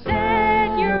 Come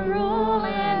set your rule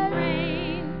and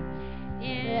reign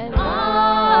in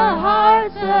our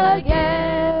hearts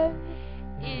again.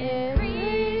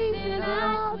 Increase in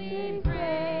us, we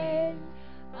pray.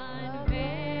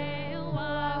 Unveil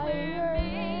while we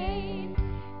remain.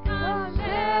 Come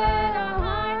set our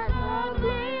hearts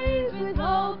ablaze with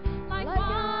hope, like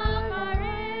wildfire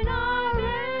in our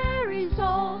very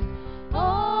souls.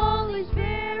 Holy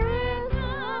Spirit,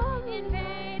 come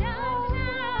invade us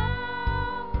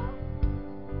now.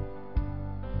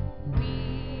 We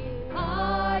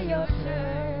are your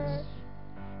church,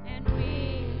 and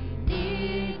we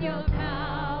need your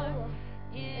power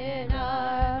in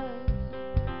us.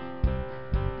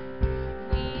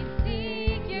 We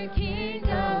seek your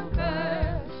kingdom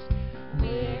first.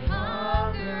 We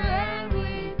hunger and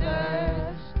we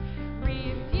thirst.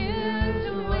 Refuse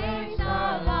to waste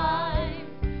our lives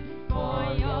for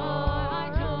your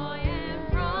joy and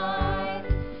pride.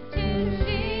 To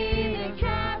see the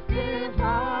captive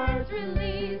hearts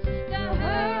released, the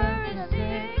hurt and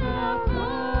sick are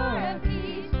poor at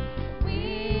peace. We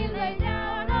lay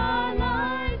down our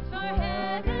lives for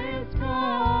heaven's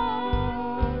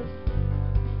cause.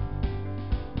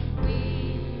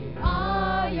 We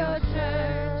are your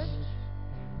church,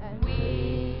 and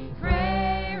we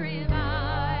pray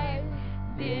revive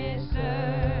this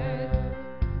earth.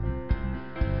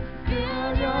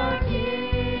 Build your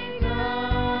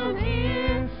kingdom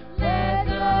here, let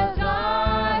the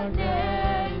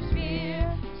darkness fear.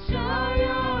 Show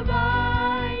your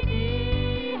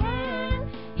mighty hand,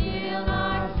 heal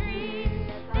our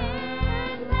streets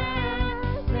and land.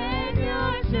 Set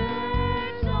your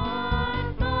church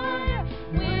on fire,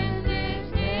 win this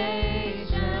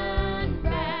nation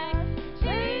back.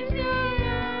 Change the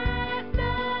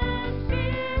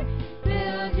atmosphere,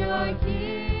 build your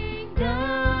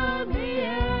kingdom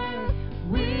here,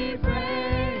 we pray.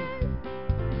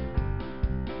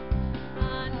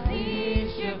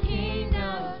 Unleash your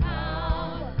kingdom's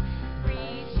power,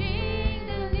 reaching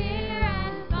the near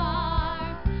and far.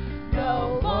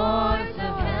 No force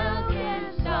of hell can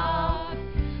stop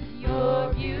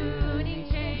your beauty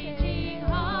changing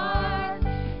heart.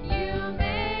 You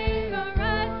make a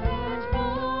refuge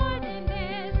more than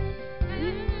this.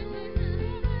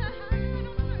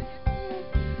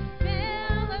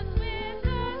 Fill us with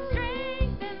the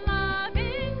strength and love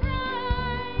in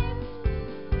Christ.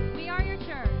 We are your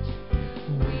church.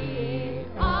 We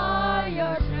are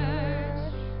your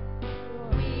church.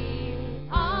 We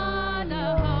are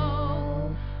the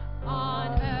hope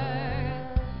on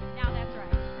earth. Now that's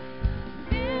right.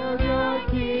 Build your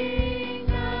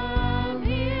kingdom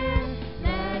here.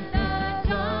 Let the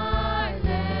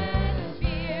darkness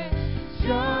fear.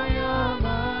 Show your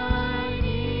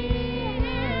mighty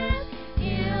hand.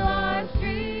 Heal our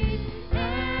streets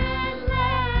and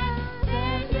land.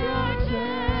 Set your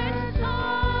church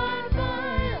on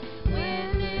fire. Win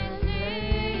this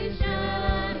nation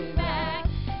back.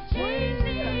 Change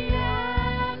the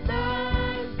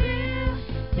atmosphere.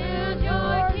 Build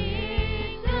your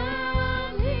kingdom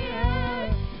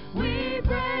here, we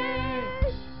pray.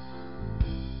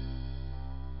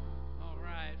 All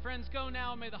right. Friends, go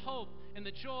now. May the hope and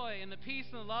the joy and the peace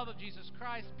and the love of Jesus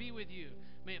Christ be with you.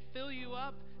 May it fill you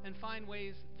up and find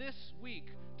ways this week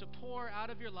to pour out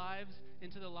of your lives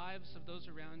into the lives of those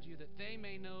around you, that they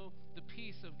may know the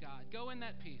peace of God. Go in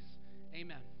that peace.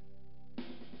 Amen.